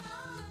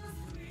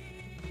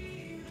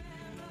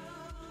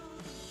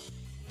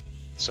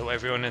 So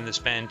everyone in this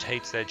band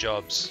hates their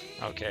jobs.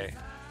 Okay.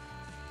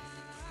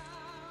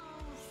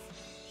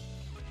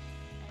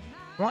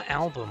 What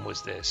album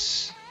was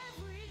this?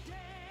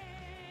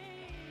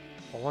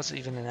 Or was it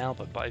even an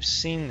album? But I've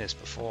seen this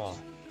before.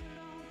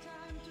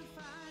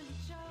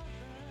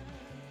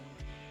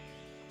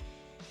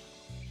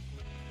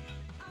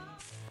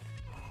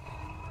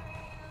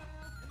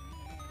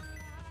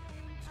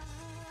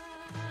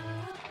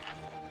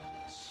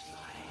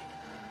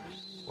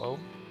 Whoa.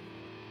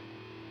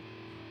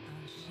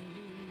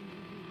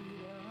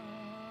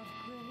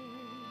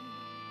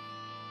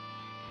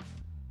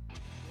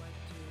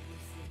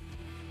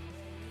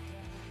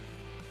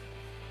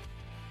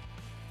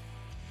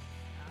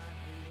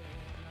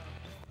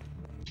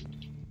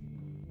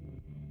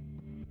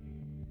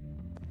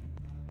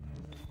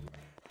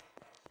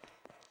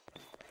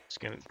 It's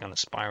gonna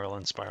spiral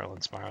and spiral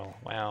and spiral.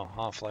 Wow,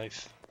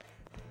 Half-Life.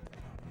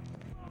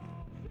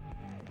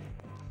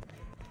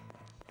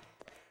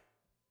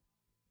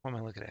 What am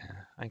I looking at?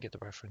 I get the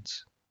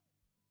reference.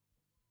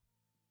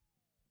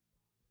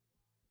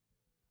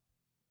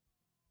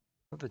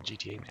 What the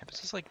GTA map? Is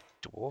this like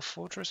Dwarf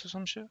Fortress or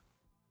some shit?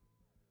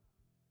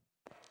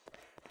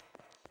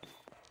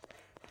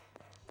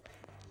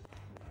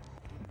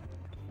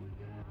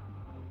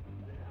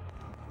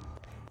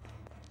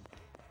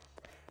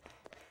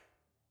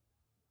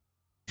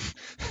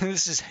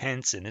 This is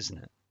Hanson, isn't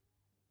it?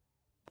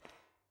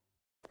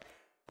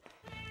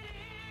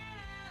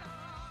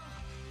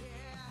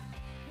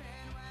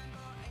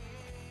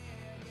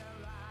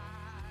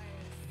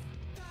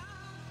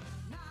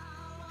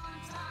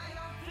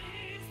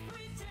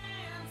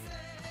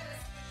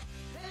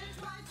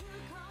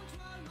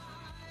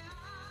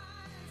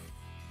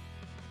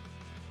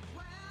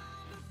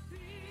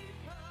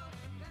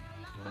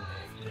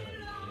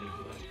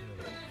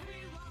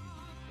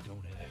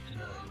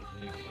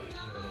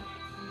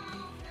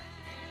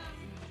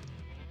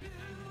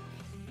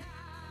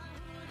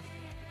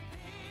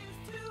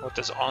 What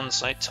does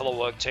on-site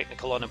telework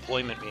technical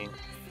unemployment mean?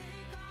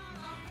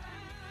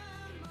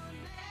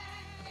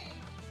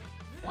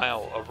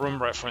 Wow, a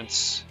room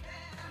reference.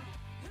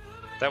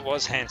 That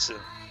was Hanson.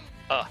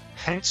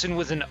 Hanson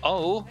with an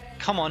O?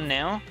 Come on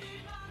now.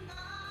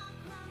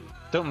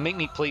 Don't make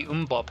me play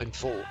Umbop in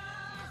full.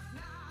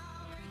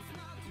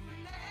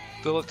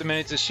 They'll have to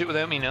manage this shit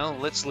without me now.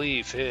 Let's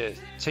leave. Here,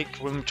 take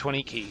room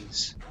 20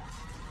 keys.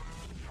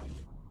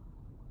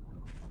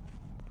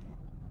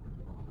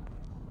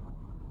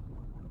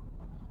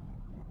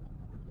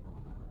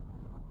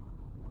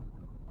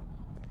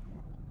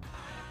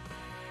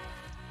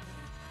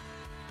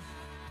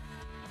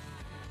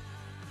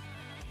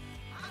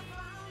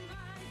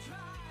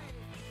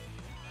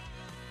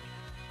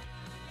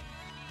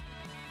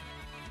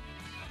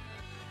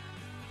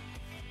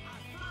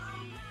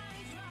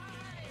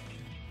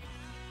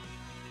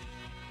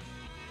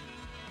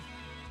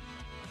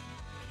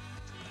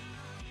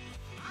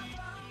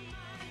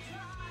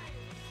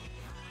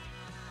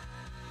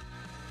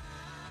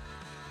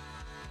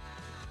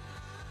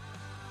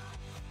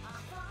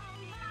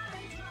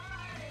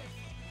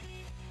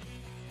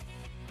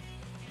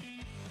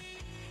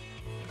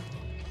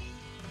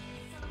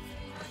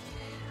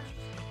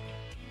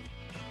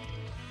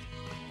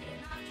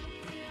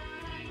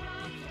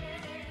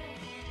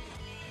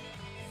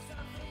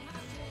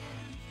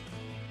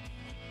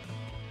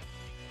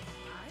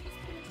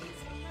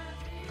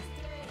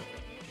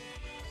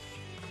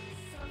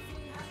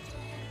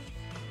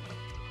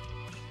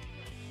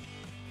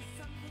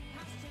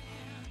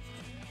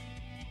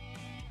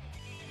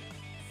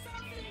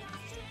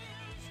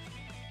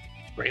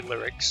 Great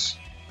lyrics.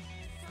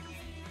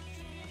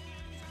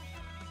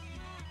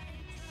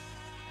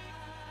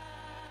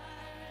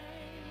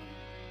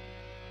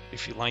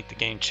 If you like the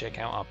game, check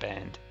out our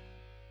band.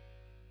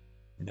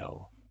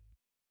 No.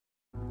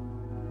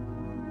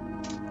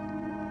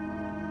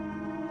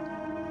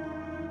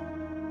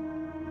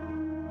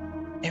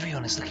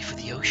 Everyone is looking for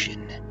the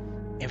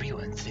ocean.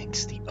 Everyone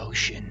thinks the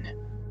ocean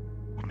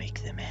will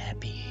make them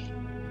happy.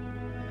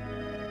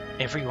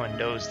 Everyone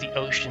knows the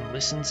ocean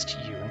listens to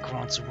you and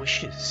grants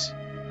wishes.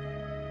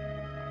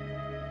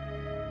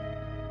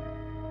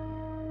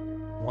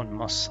 One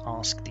must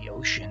ask the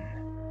ocean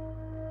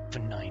for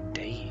 9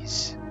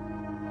 days.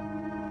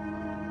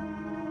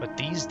 But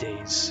these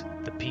days,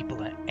 the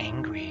people are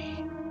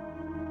angry.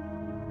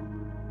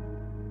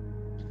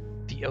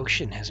 The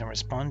ocean hasn't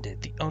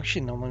responded. The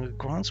ocean no longer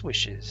grants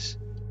wishes.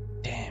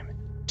 Damn,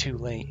 too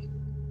late.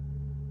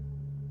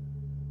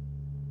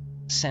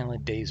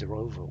 Salad days are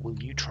over.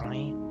 Will you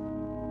try?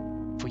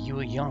 For you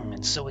are young,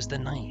 and so is the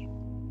night.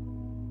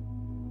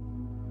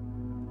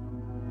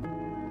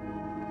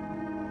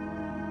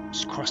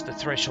 Just cross the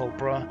threshold,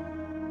 bruh.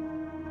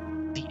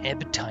 The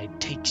ebb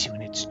tide takes you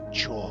in its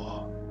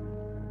jaw,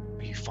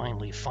 where you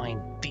finally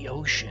find the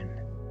ocean.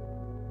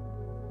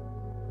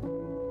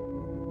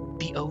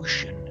 The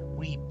ocean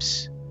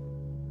weeps.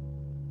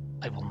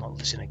 I will not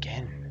listen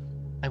again.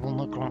 I will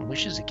not grant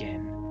wishes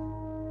again.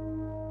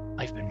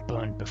 I've been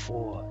burned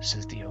before,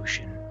 says the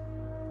ocean.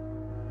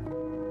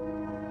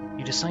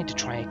 You decide to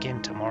try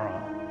again tomorrow.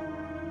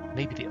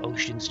 Maybe the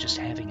ocean's just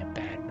having a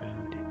bad mood.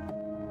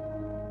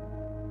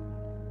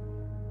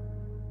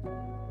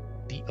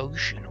 The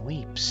ocean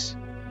weeps.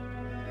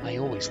 I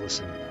always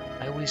listen.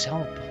 I always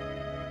help.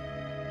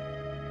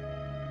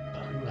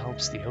 But who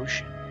helps the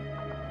ocean?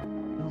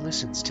 Who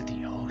listens to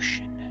the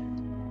ocean?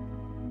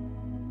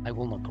 I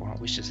will not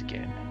grant wishes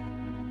again.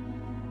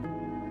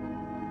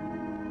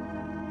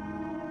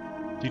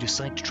 You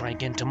decide to try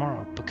again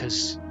tomorrow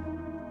because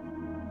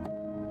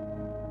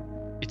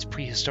it's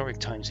prehistoric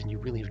times and you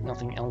really have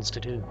nothing else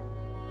to do.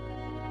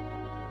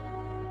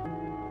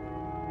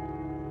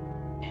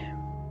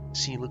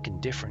 See you looking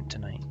different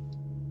tonight.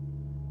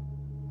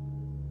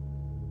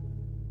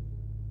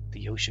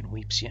 The ocean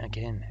weeps yet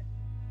again.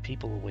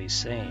 People always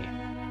say,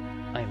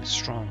 I am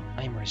strong,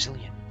 I am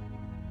resilient.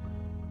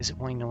 Is it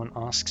why no one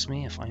asks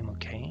me if I am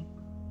okay?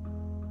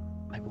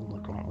 I will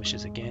not grant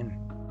wishes again.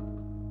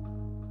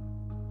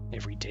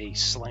 Every day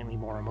slightly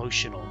more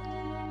emotional.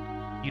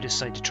 You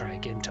decide to try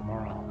again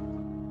tomorrow.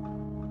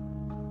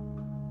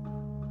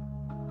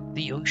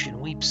 The ocean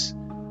weeps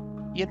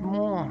yet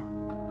more.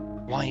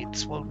 Why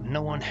it won't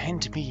no one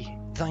hand me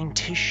thine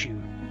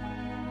tissue?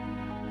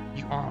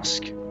 You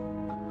ask,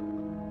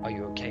 are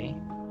you okay?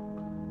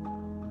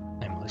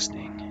 I'm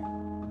listening.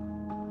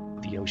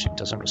 The ocean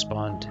doesn't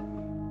respond.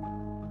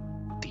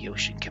 The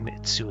ocean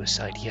committed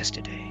suicide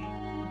yesterday.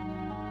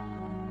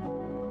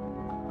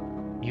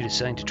 You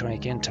decide to try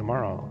again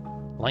tomorrow.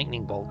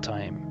 Lightning bolt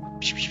time.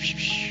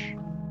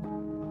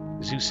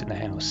 Zeus in the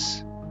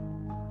house.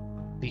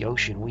 The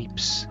ocean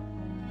weeps.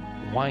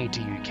 Why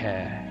do you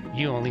care?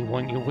 You only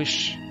want your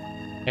wish.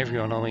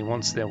 Everyone only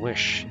wants their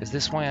wish. Is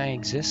this why I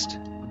exist?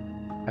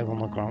 I will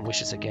not grant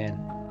wishes again.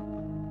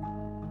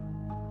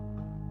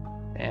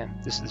 Man,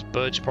 this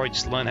bird should probably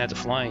just learn how to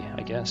fly,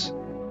 I guess.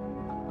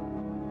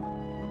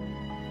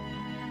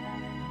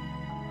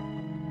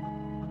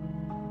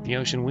 The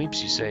ocean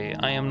weeps, you say.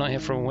 I am not here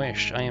for a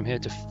wish. I am here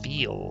to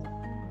feel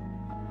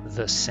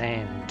the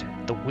sand,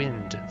 the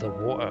wind, the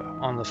water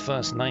on the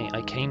first night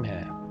I came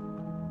here.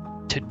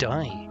 To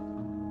die.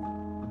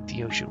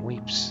 The ocean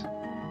weeps.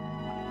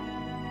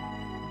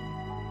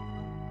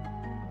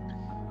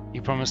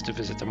 You promised to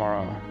visit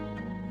tomorrow.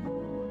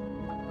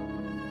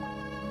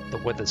 The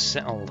weather's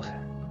settled.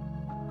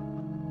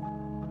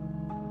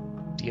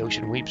 The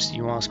ocean weeps,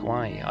 you ask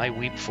why. I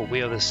weep for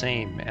we are the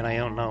same, and I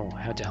don't know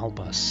how to help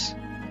us.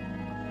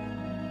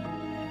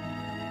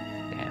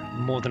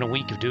 Damn, more than a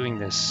week of doing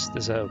this.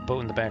 There's a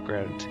boat in the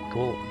background.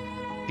 Cool.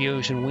 The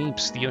ocean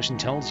weeps. The ocean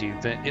tells you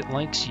that it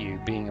likes you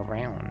being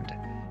around.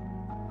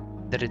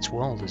 That its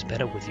world is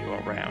better with you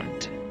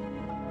around.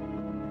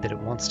 That it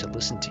wants to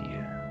listen to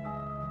you.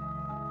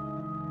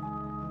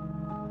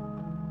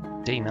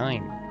 Day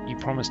 9. You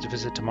promised to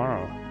visit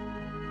tomorrow.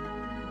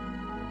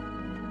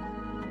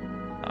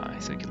 I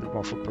think you leave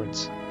more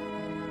footprints.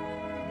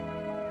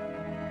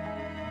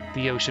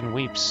 The ocean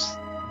weeps.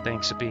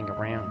 Thanks for being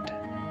around.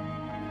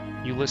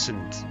 You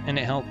listened, and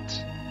it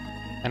helped.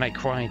 And I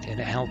cried, and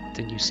it helped,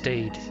 and you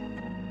stayed,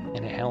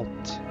 and it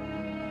helped.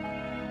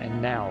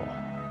 And now,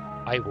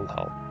 I will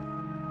help.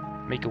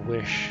 Make a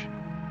wish.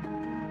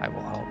 I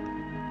will help.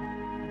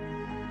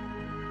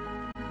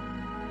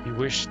 You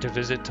wish to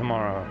visit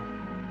tomorrow.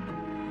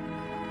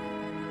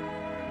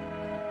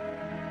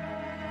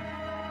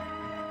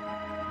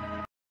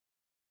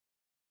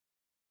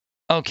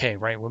 Okay,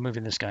 right, we're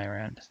moving this guy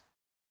around.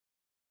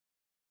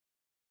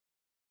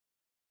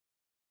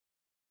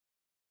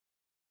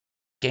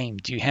 Game,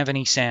 do you have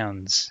any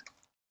sounds?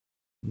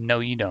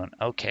 No, you don't.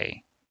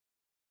 Okay.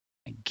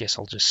 I guess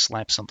I'll just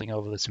slap something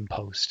over this in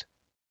post.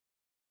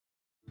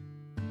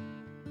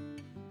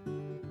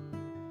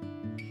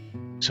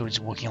 So it's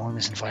walking along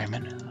this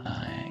environment.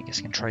 I guess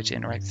I can try to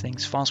interact with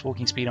things. Fast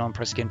walking speed on,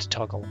 press again to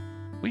toggle.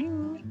 Whee!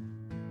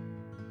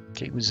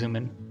 Okay, we zoom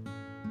in.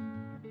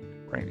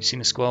 Right, we've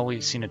seen a squirrel,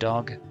 we've seen a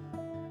dog.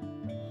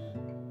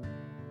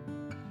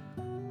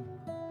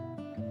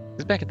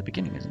 It's back at the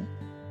beginning, isn't it?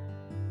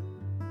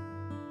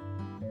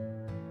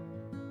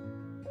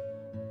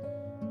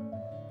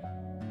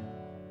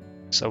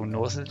 So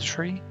north of the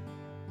tree?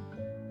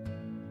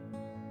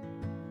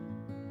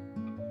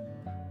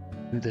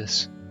 Do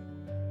this.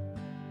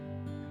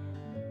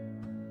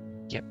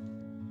 Yep.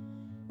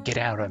 Get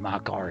out of my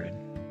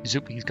garden.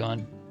 Zoop, he's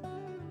gone.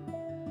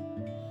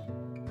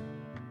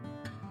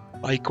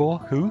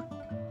 Icor? Who?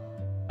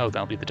 Oh,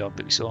 that'll be the dog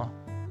that we saw.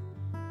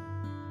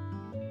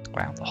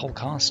 Wow, the whole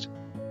cast.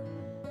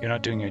 You're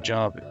not doing your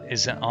job.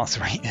 Is that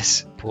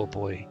arthritis? Poor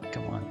boy.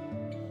 Come on.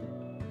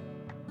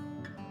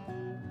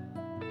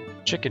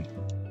 Chicken.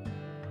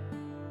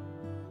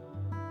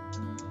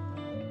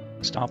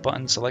 Start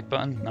button, select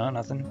button. No,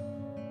 nothing.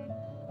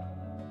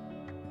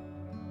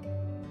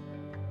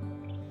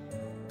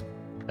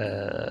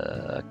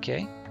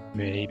 Okay.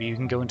 Maybe you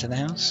can go into the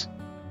house.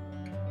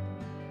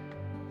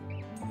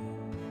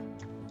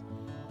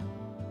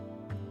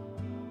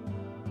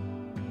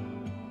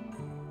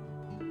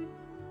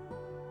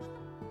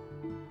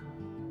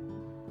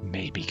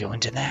 Maybe go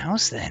into the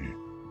house then.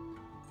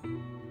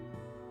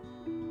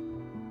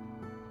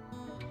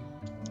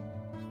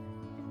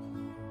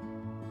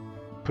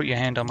 Put your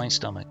hand on my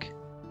stomach.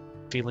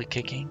 Feel it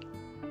kicking?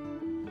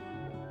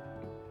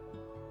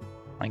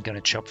 I'm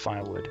gonna chop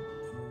firewood.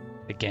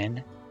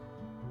 Again?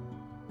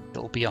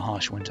 It'll be a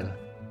harsh winter.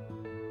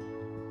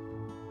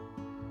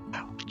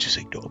 Wow, just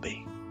ignore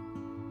me.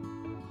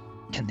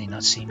 Can they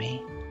not see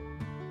me?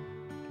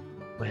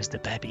 Where's the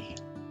baby?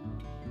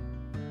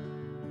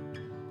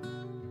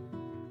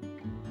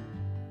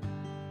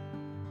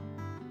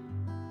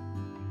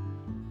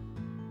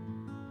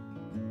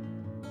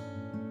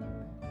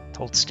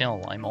 Hold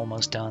still, I'm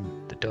almost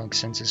done. The dog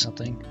senses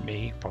something.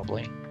 Me,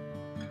 probably.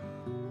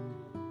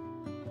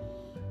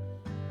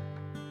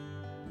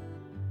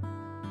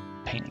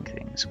 Painting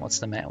things. What's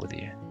the matter with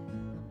you?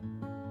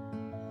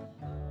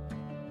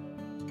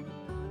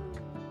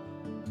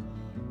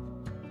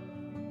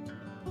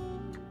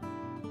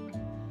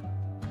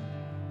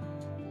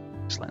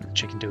 Just letting the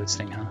chicken do its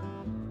thing, huh?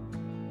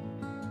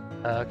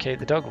 Okay,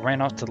 the dog ran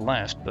off to the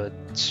left, but...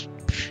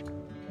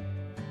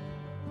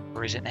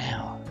 where is it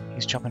now?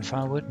 He's chopping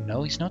firewood?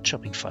 No, he's not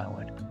chopping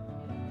firewood.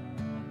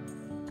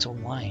 It's all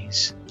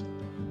lies.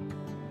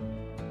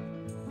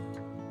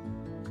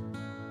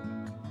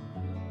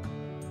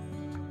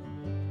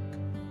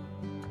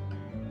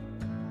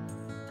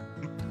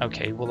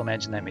 Okay, we'll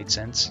imagine that made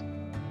sense.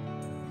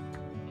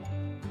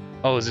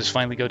 Oh, does this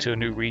finally go to a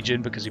new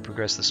region because he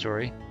progressed the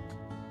story?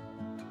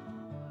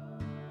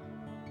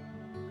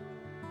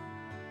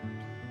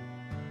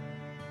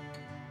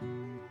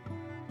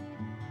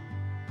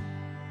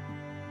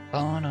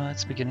 Oh no,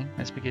 that's beginning.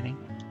 That's beginning.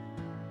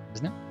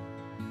 Isn't it?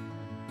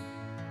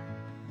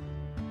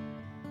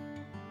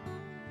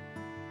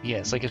 Yeah,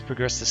 it's like it's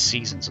progressed to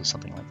seasons or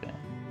something like that.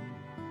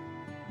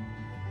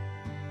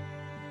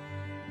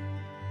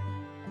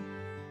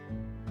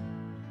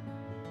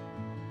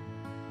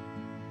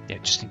 Yeah,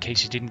 just in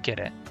case you didn't get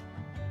it.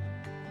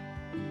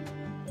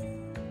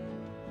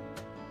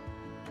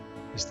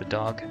 Here's the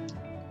dog.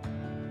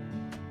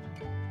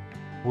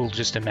 We'll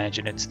just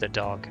imagine it's the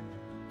dog.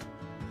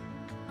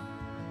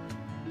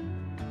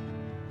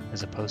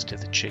 As opposed to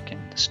the chicken.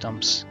 The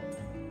stump's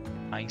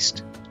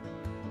iced.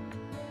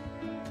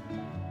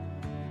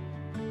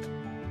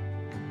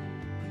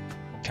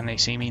 Can they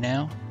see me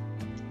now?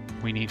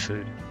 We need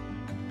food.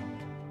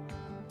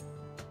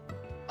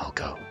 I'll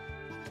go.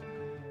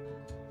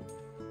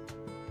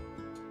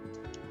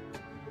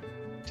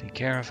 Take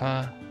care of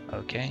her.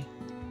 Okay.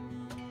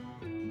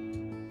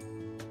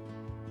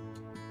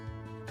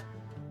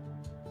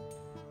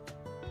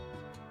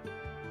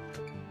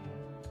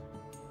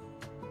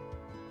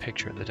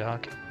 Picture of the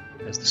dog.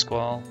 There's the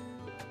squall.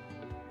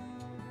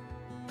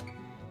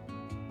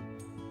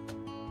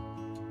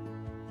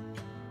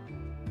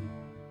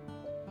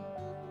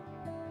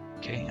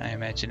 Okay, I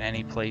imagine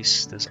any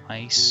place there's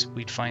ice,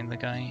 we'd find the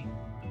guy.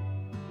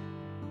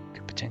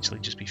 Could potentially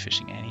just be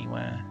fishing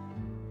anywhere.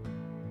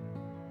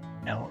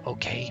 No,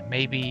 okay,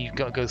 maybe you've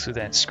got to go through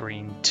that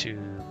screen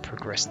to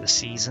progress the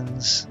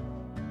seasons.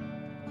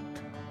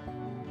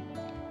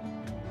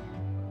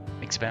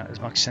 Makes about as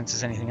much sense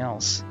as anything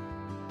else.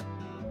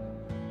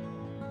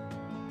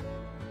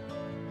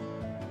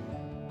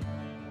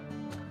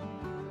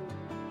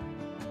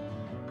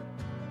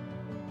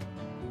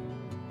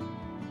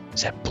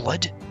 Is that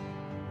blood?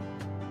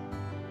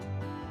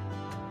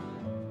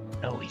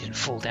 No, he didn't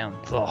fall down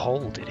the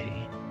hole, did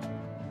he?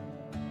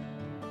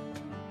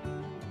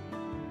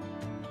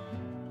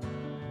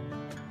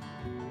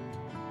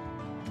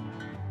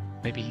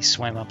 Maybe he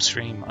swam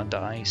upstream under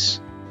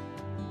ice.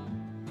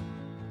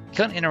 He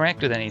can't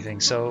interact with anything,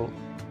 so...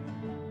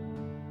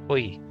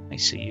 Oi, I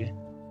see you.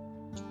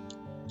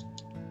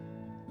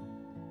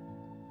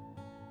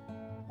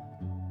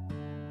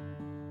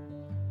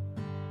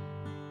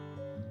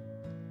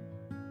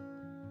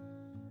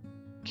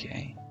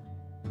 Okay.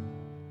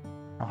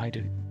 How high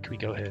can we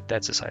go here?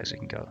 That's as high as we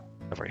can go.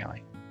 Not very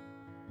high.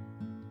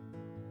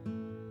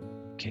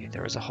 Okay,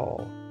 there is a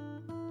hole.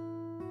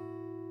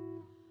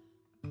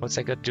 What's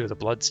that got to do with the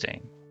blood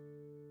stain?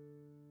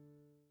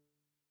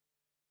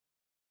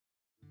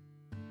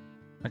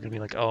 I'm gonna be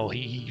like, oh,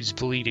 he's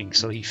bleeding,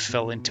 so he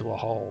fell into a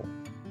hole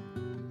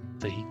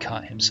that he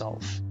cut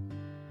himself.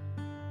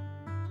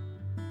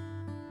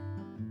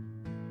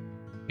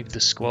 Maybe the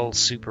squall's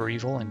super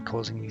evil and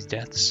causing these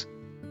deaths.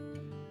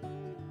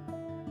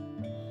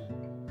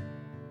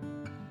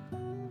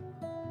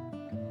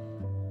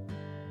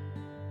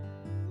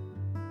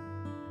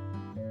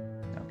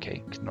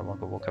 Okay, can no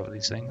longer walk over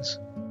these things.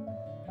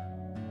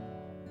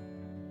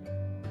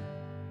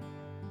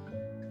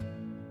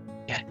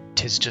 Yeah,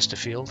 'tis just a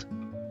field.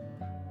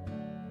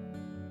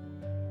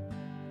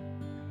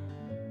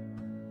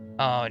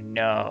 Oh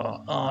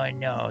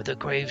no, the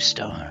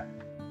gravestone.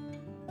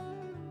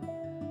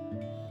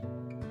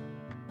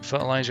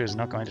 Fertilizer is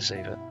not going to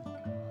save it.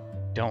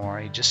 Don't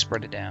worry, just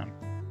spread it down.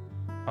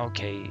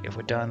 Okay, if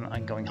we're done,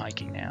 I'm going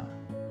hiking now.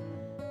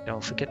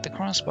 Don't forget the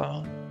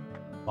crossbow.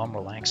 Mom,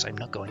 relax, I'm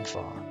not going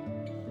far.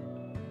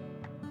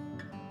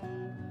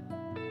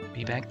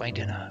 Be back by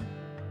dinner.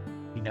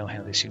 You know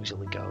how this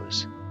usually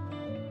goes.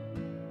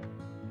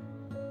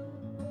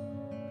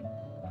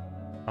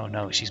 Oh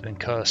no, she's been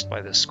cursed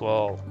by the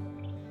squall.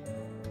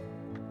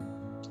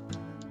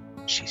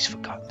 She's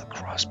forgotten the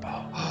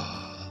crossbow.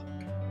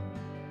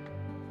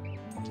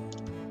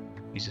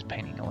 He's just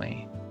painting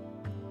away.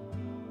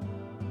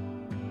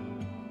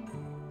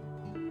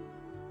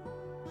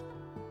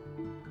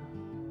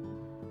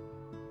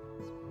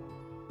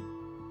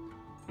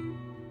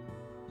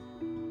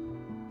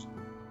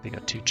 They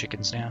got 2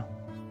 chickens now.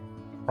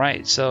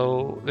 Right,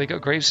 so they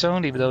got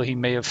gravestone even though he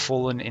may have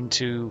fallen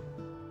into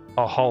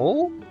a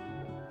hole?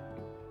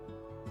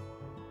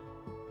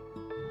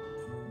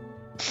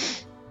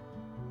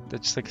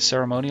 That's like a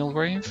ceremonial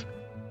grave?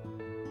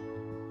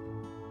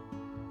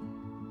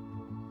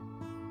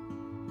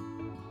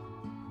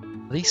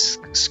 Are these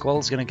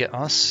squalls gonna get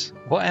us?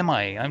 What am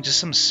I? I'm just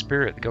some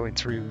spirit going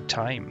through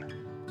time.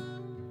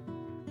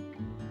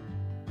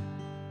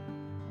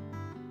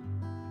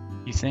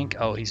 You think,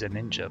 oh, he's a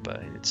ninja,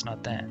 but it's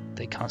not that.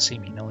 They can't see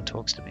me, no one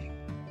talks to me.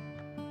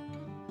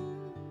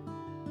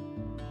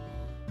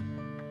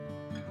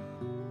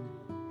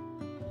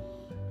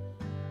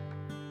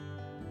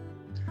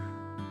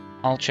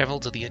 I'll travel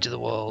to the edge of the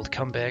world,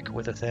 come back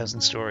with 1,000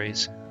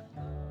 stories.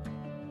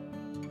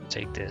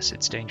 Take this,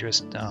 it's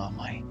dangerous. Oh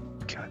my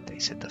god, they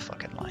said the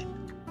fucking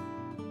line.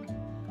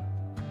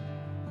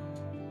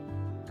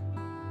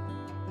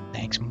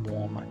 Thanks,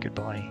 Mom,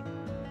 goodbye.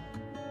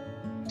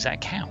 Is that a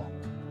cow?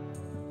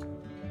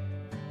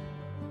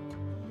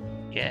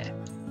 Yeah.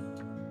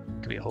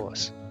 Could be a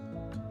horse.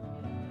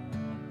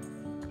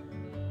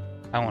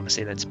 I want to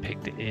say that's a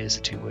pig, the ears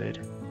are too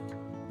weird.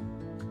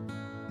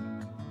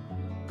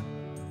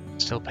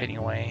 Still painting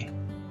away.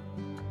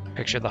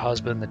 Picture the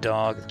husband, the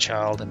dog, the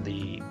child, and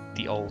the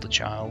older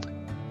child.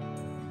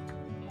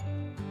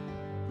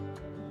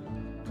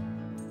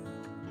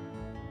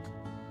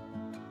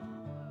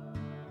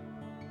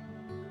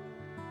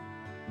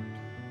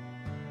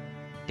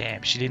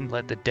 Damn, she didn't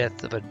let the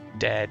death of a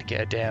dad get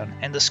her down.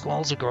 And the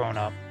squalls are growing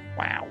up.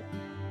 Wow.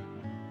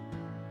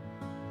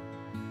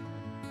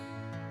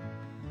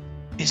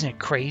 Isn't it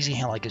crazy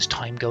how, like, as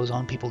time goes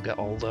on, people get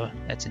older?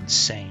 That's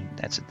insane.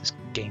 That's what this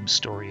game's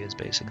story is,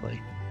 basically.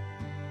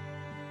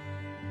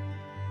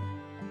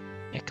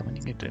 Yeah, come on,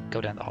 you can go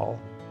down the hall.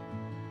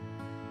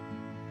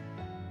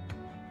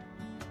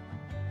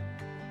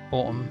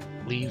 Autumn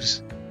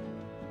leaves.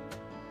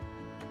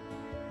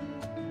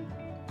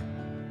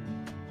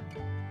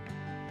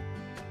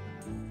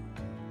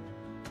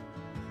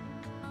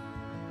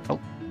 Oh,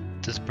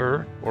 there's a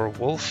bird or a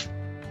wolf.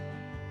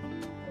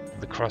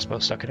 The crossbow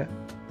stuck in it.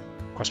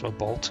 Crossbow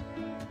bolt.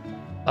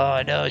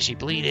 Oh no, is she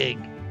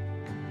bleeding?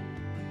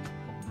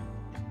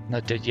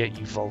 Not dead yet,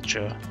 you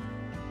vulture.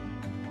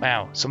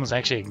 Wow, someone's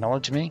actually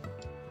acknowledged me?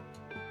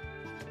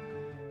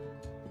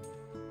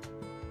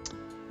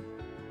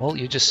 Well,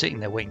 you're just sitting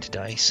there waiting to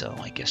die, so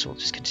I guess we'll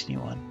just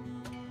continue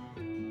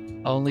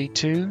on. Only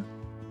two?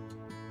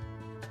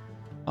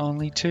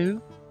 Only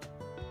two?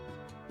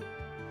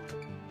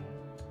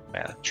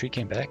 Wow, the tree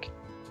came back.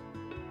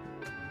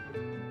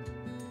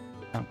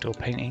 Outdoor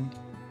painting.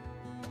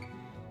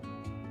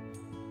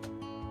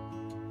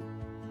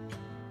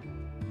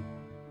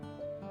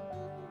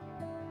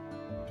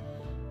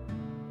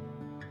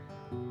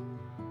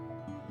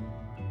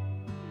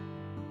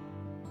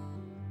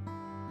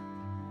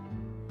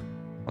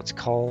 What's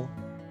coal?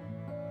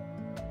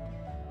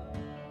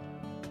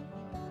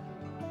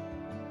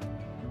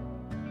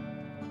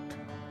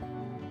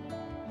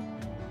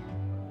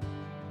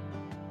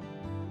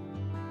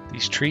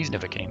 These trees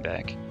never came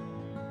back.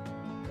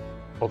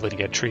 Although to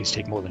get trees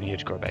take more than a year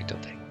to grow back,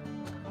 don't they?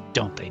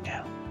 Don't they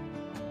now?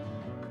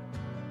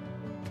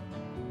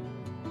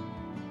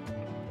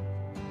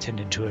 Tend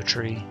into a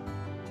tree.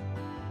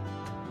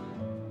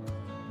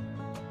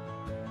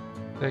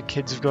 The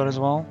kids have gone as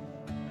well.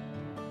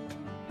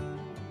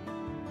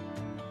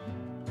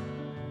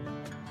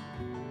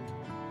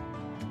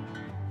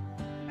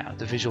 Wow,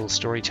 the visual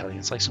storytelling,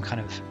 it's like some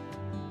kind of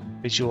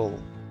visual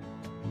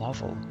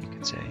novel, you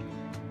could say.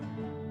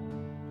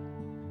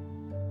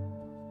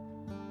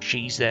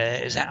 She's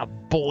there. Is that a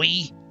boy?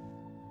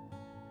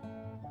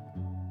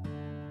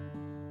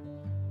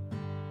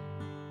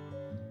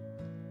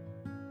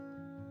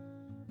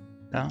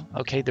 No?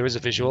 Okay, there is a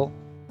visual.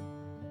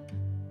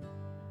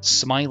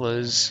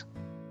 Smilers.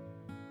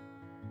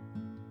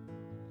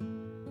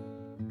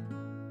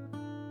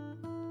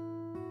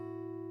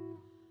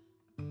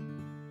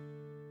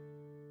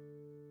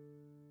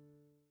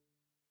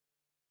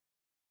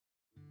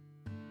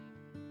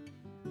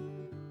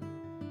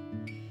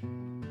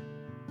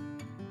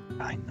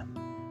 Behind them.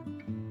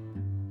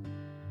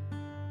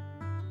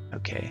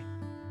 Okay.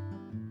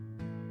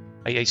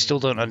 I still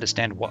don't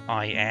understand what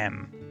I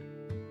am.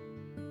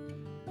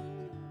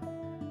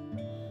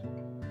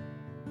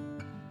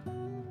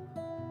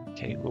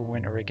 Okay, we'll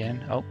winter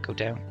again. Oh, go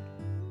down.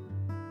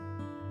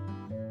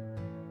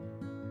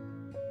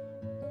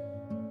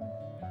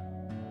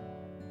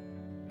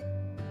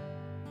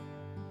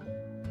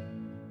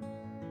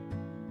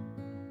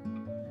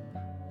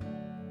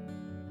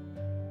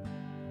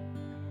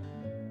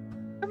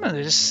 Come on,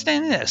 they're just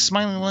standing there,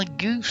 smiling like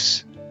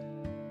goofs.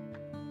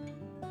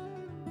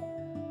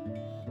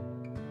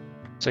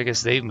 So I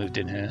guess they've moved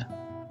in here.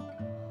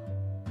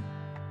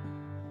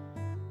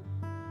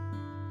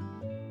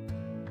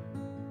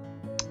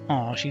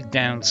 Oh, she's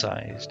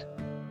downsized.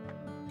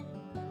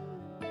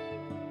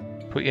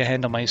 Put your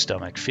hand on my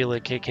stomach. Feel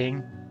it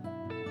kicking?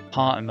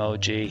 Heart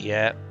emoji,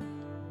 yeah.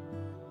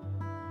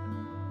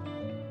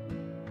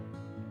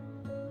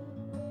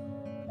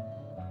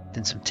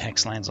 Then some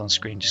text lands on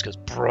screen, just goes,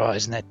 bruh,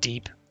 isn't that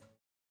deep?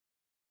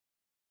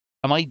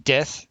 Am I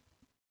death?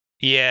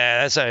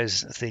 Yeah, that's what I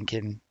was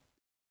thinking.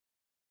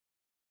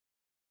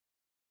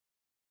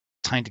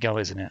 Time to go,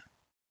 isn't it?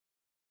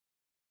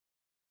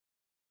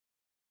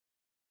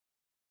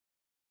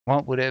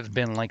 What would it have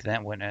been like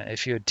that winter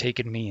if you had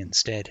taken me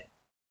instead?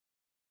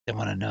 I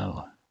want to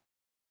know.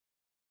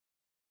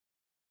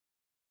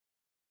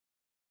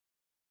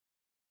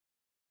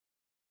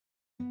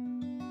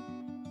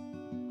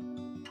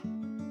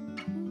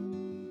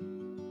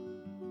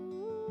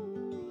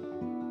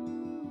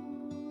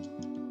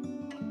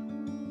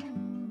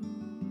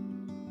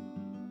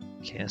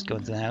 Okay, let's go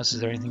into the house.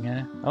 Is there anything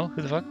there? Oh,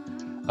 who the fuck?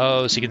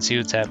 Oh, so you can see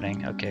what's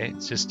happening. Okay,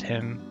 it's just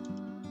him.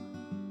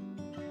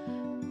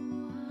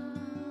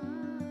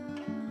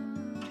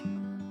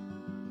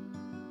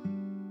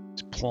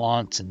 It's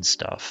plants and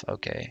stuff.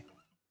 Okay.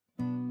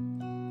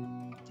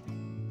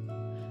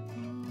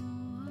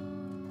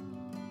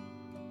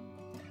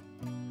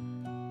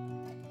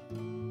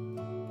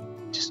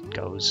 Just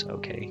goes.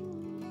 Okay.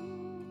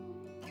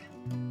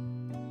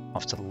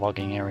 Off to the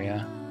logging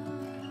area.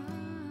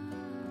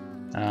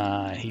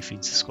 He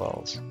feeds the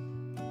squirrels.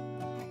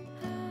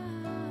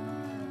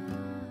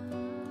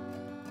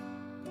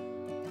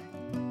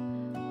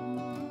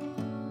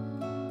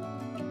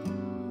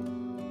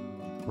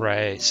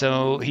 Right,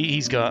 so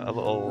he's got a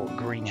little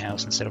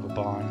greenhouse instead of a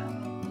barn.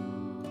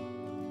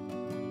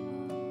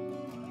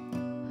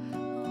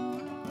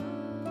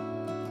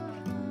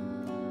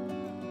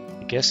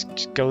 I guess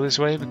go this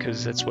way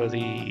because that's where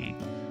the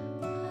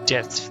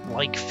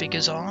death-like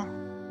figures are.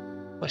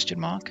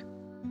 Question mark?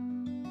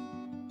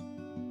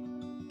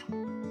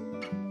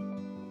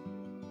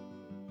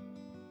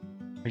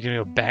 We're gonna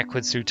go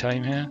backwards through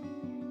time here?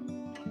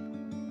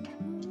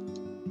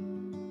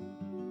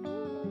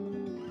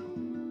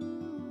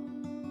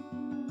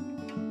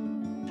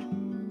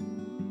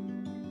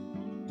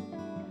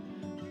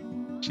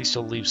 She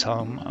still leaves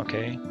home,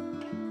 okay.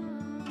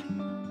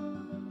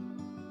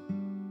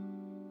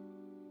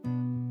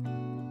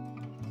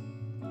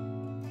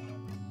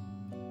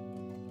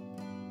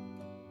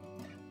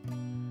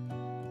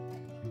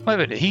 Wait a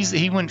minute,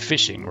 he went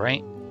fishing,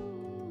 right?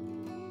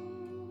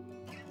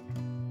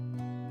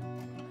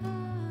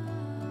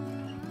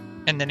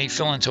 And then he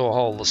fell into a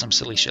hole or some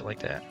silly shit like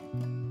that.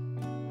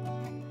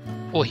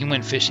 Or he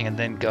went fishing and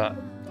then got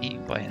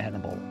eaten by an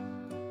animal.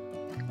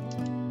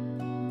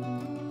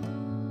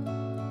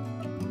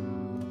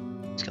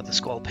 He's got the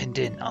squall pinned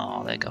in.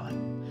 Oh, they're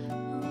gone.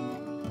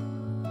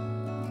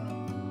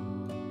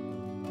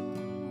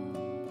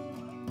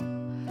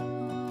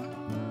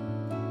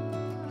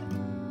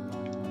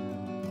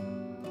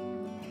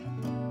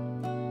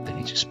 Then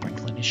he's just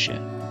sprinkling his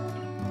shit.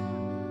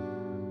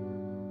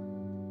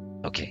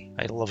 Okay,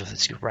 I love if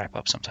this could wrap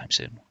up sometime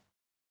soon.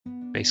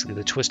 Basically,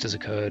 the twist has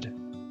occurred.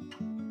 Can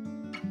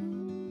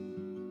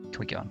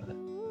we get on with it?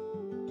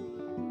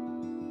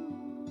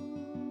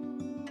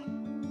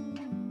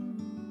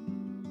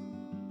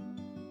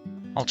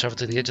 I'll travel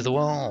to the edge of the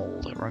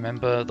world.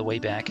 Remember the way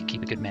back.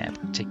 Keep a good map.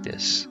 Take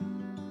this.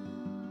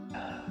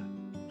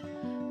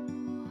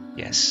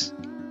 Yes,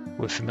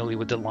 we're familiar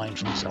with the line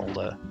from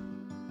Zelda.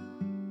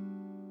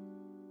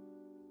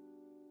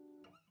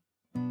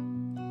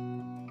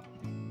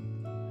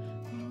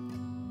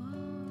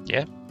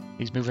 Yeah,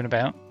 he's moving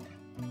about.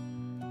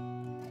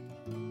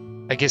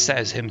 I guess that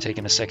is him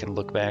taking a second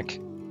look back.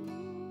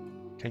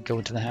 Can I go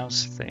into the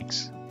house?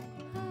 Thanks.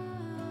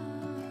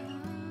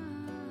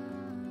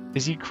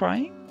 Is he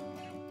crying?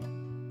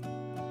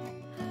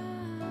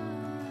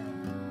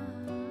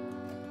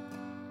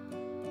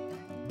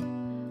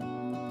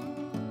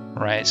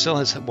 Right, still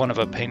has one of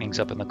her paintings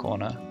up in the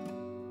corner.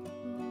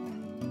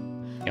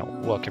 You know,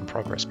 work in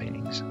progress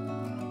paintings.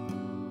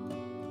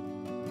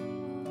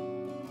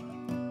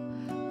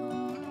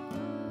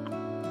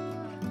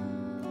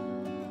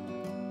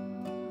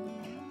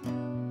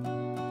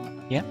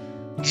 Yeah.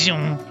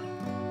 Zoom.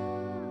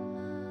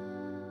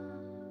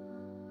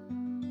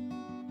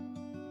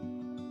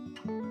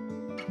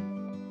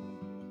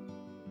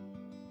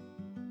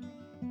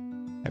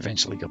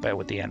 Eventually go back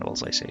with the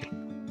animals, I see.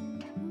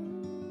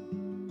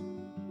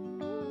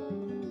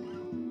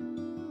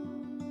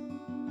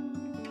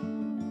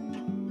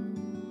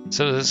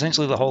 So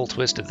essentially the whole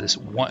twist of this,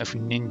 what if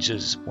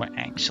ninjas were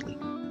actually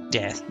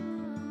death?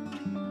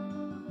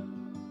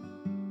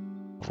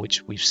 Of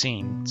which we've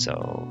seen,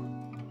 so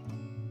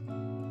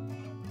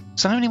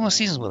how many more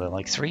seasons were there?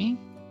 Like 3?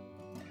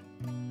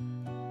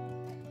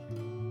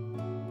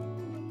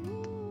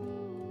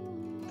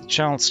 The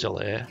child's still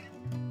here.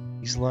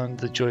 He's learned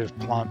the joy of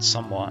plants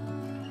somewhat.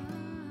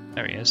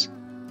 There he is.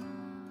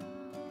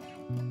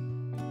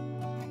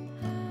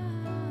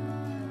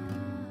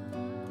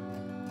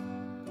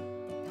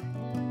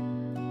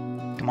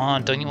 Come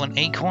on, don't you want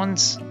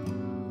acorns?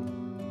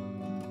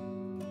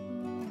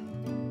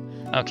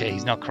 Okay,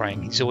 he's not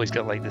crying. He's always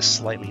got like this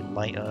slightly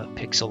lighter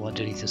pixel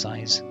underneath his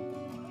eyes.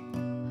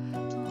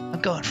 I'm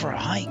going for a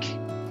hike.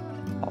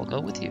 I'll go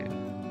with you.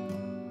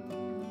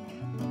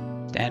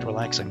 Dad,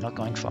 relax, I'm not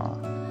going far.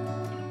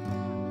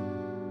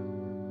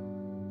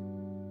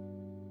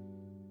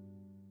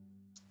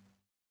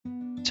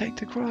 Take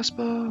the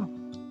crossbow.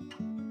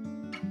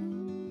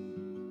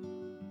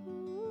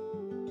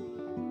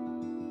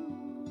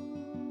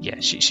 Yeah,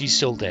 she's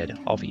still dead,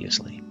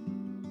 obviously.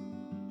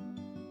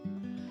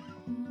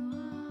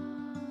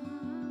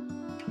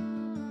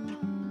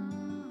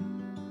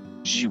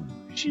 Zoom,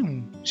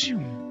 zoom,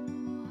 zoom.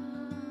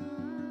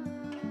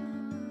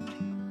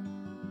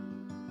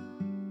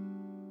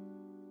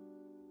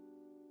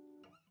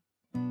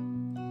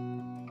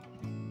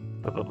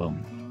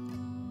 Boom.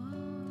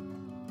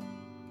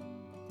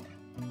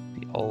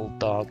 The old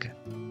dog.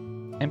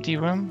 Empty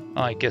room?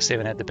 Oh, I guess they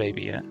haven't had the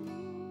baby yet.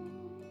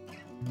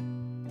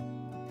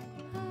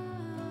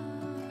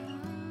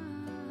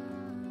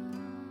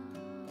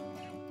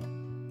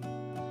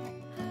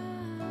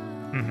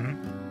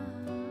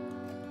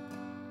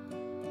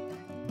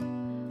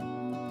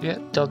 Yeah,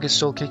 dog is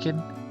still kicking.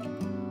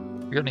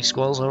 We got any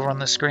squirrels over on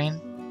the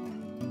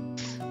screen?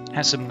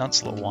 Has some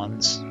nuts, little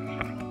ones.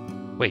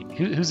 Wait,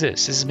 who's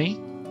this? This is me?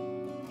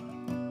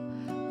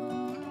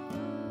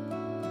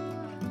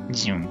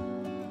 Zoom.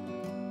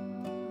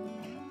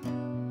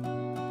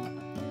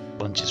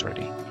 Lunch is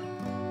ready.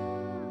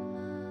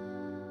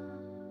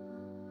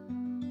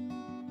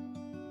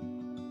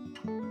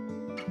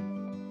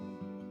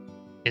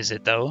 Is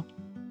it though?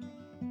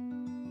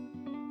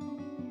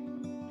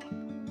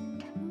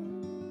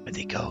 Where'd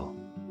they go?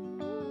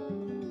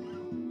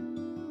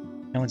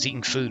 No one's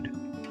eating food.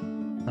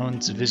 No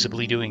one's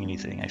visibly doing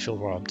anything. I feel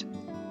robbed.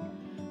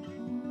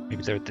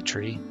 Maybe they're at the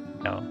tree?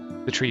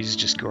 No, the tree is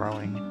just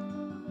growing.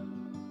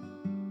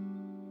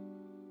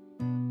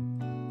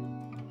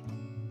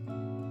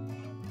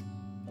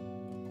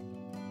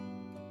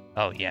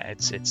 Oh yeah,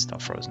 it's not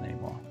frozen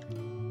anymore.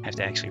 Have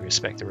to actually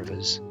respect the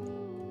rivers.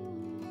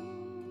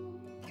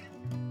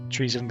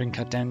 Trees haven't been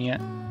cut down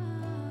yet.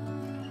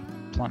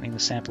 Planting the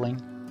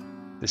sapling.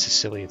 This is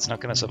silly, it's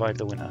not going to survive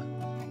the winter.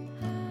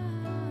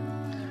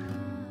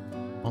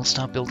 We'll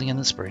start building in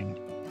the spring.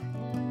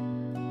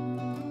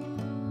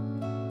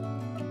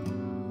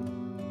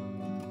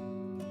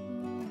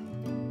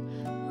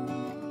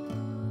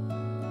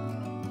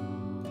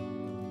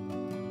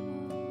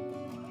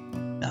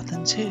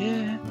 Nothing's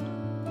here.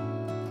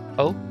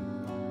 Oh.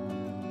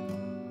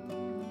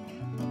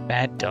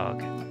 Bad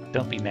dog.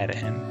 Don't be mad at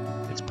him.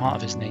 It's part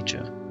of his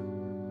nature.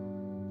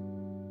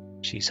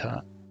 She's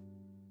hurt.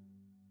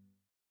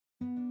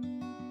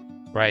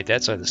 Right,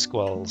 that's why the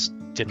squirrels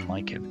didn't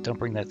like him. Don't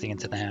bring that thing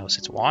into the house.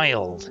 It's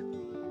wild.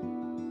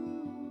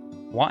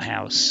 What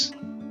house?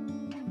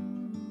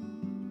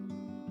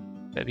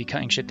 Better be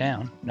cutting shit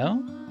down.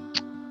 No?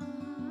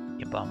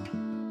 You bum.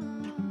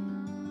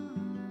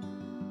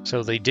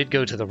 So they did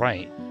go to the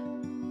right.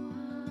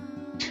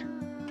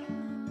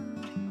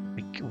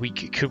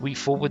 Could we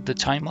forward the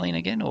timeline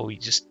again, or are we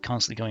just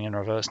constantly going in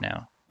reverse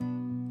now?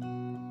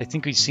 I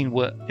think we've seen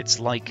what it's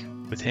like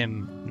with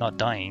him not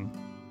dying.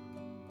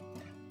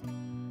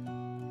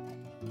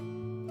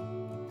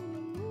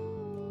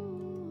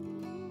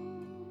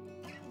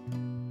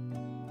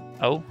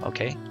 Oh,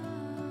 okay.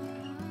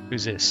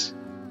 Who's this?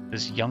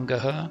 This younger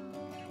her?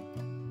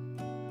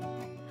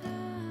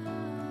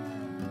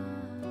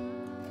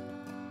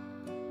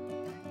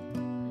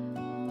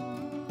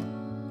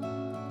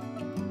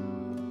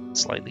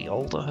 Slightly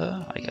older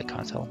her? I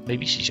can't tell.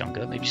 Maybe she's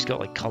younger. Maybe she's got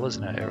like colors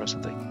in her hair or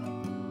something.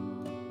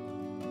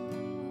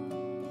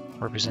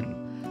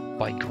 Represent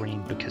by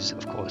green because,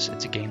 of course,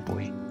 it's a Game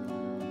Boy.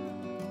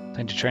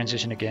 Time to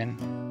transition again.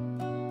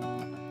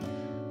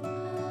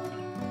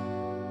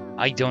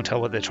 I don't tell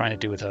what they're trying to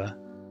do with her.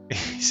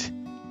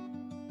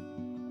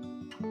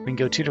 We can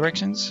go two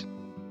directions?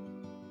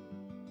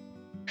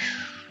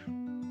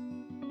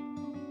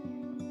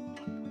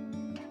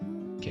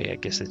 Okay, I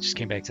guess it just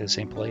came back to the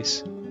same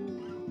place.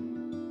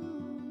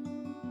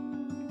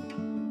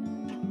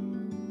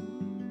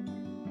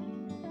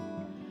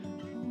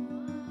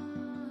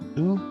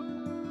 Ooh.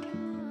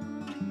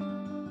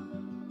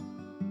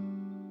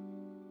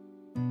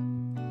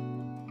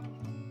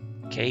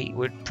 Okay,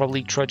 we're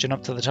probably trudging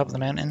up to the top of the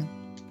mountain.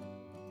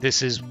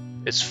 This is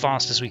as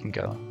fast as we can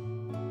go.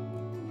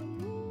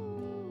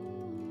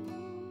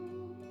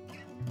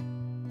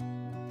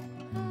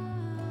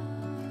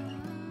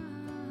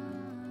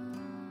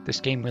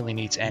 This game really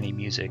needs any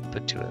music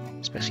put to it,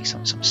 especially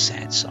some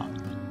sad song.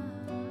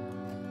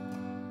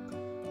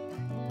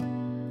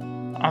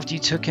 After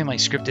you took him, I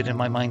scripted in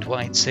my mind what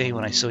I'd say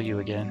when I saw you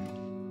again.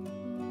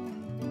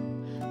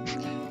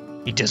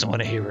 He doesn't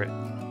want to hear it.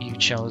 You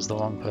chose the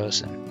wrong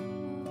person.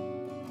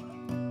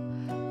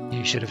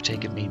 You should have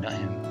taken me, not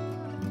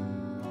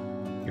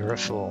him. You're a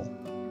fool.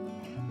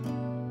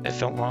 It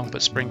felt wrong,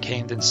 but spring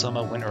came, then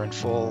summer, winter, and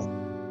fall.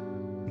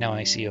 Now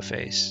I see your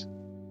face.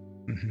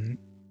 Mm-hmm.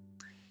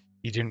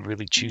 You didn't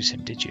really choose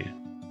him, did you?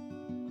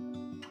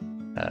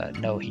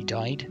 No, he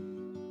died.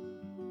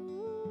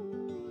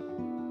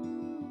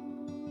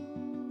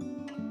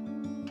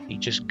 He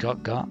just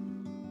got.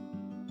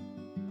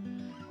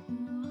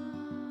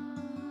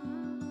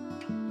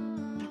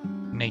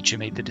 Nature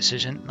made the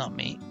decision, not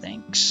me.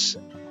 Thanks.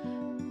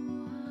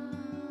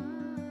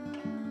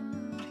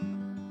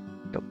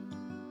 Go.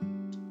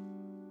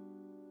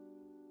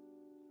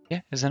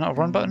 Yeah, is there not a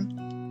run button?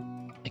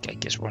 I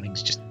guess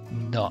running's just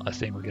not a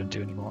thing we're going to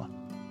do anymore.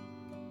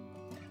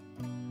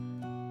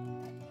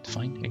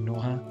 Fine,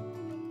 ignore her.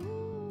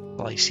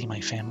 Will I see my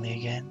family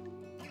again?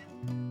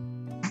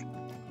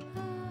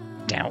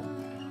 Doubt.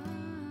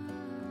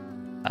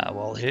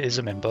 Well, here is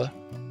a member.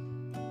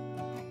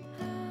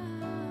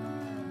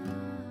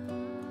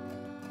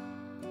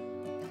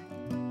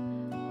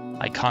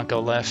 I can't go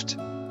left.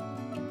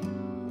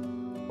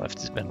 Left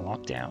has been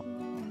locked out.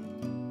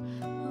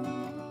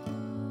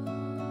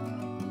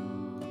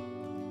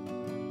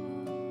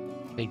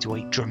 Okay, do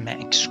a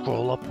dramatic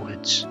scroll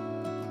upwards.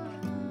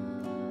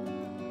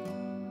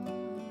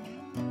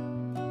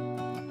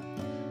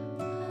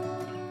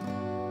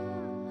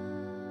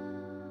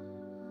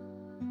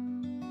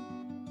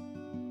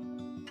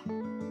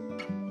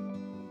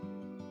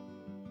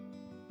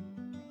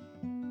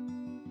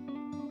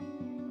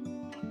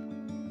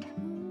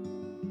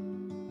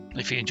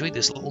 If you enjoyed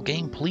this little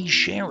game, please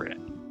share it.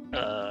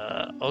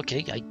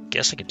 Okay, I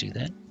guess I could do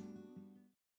that.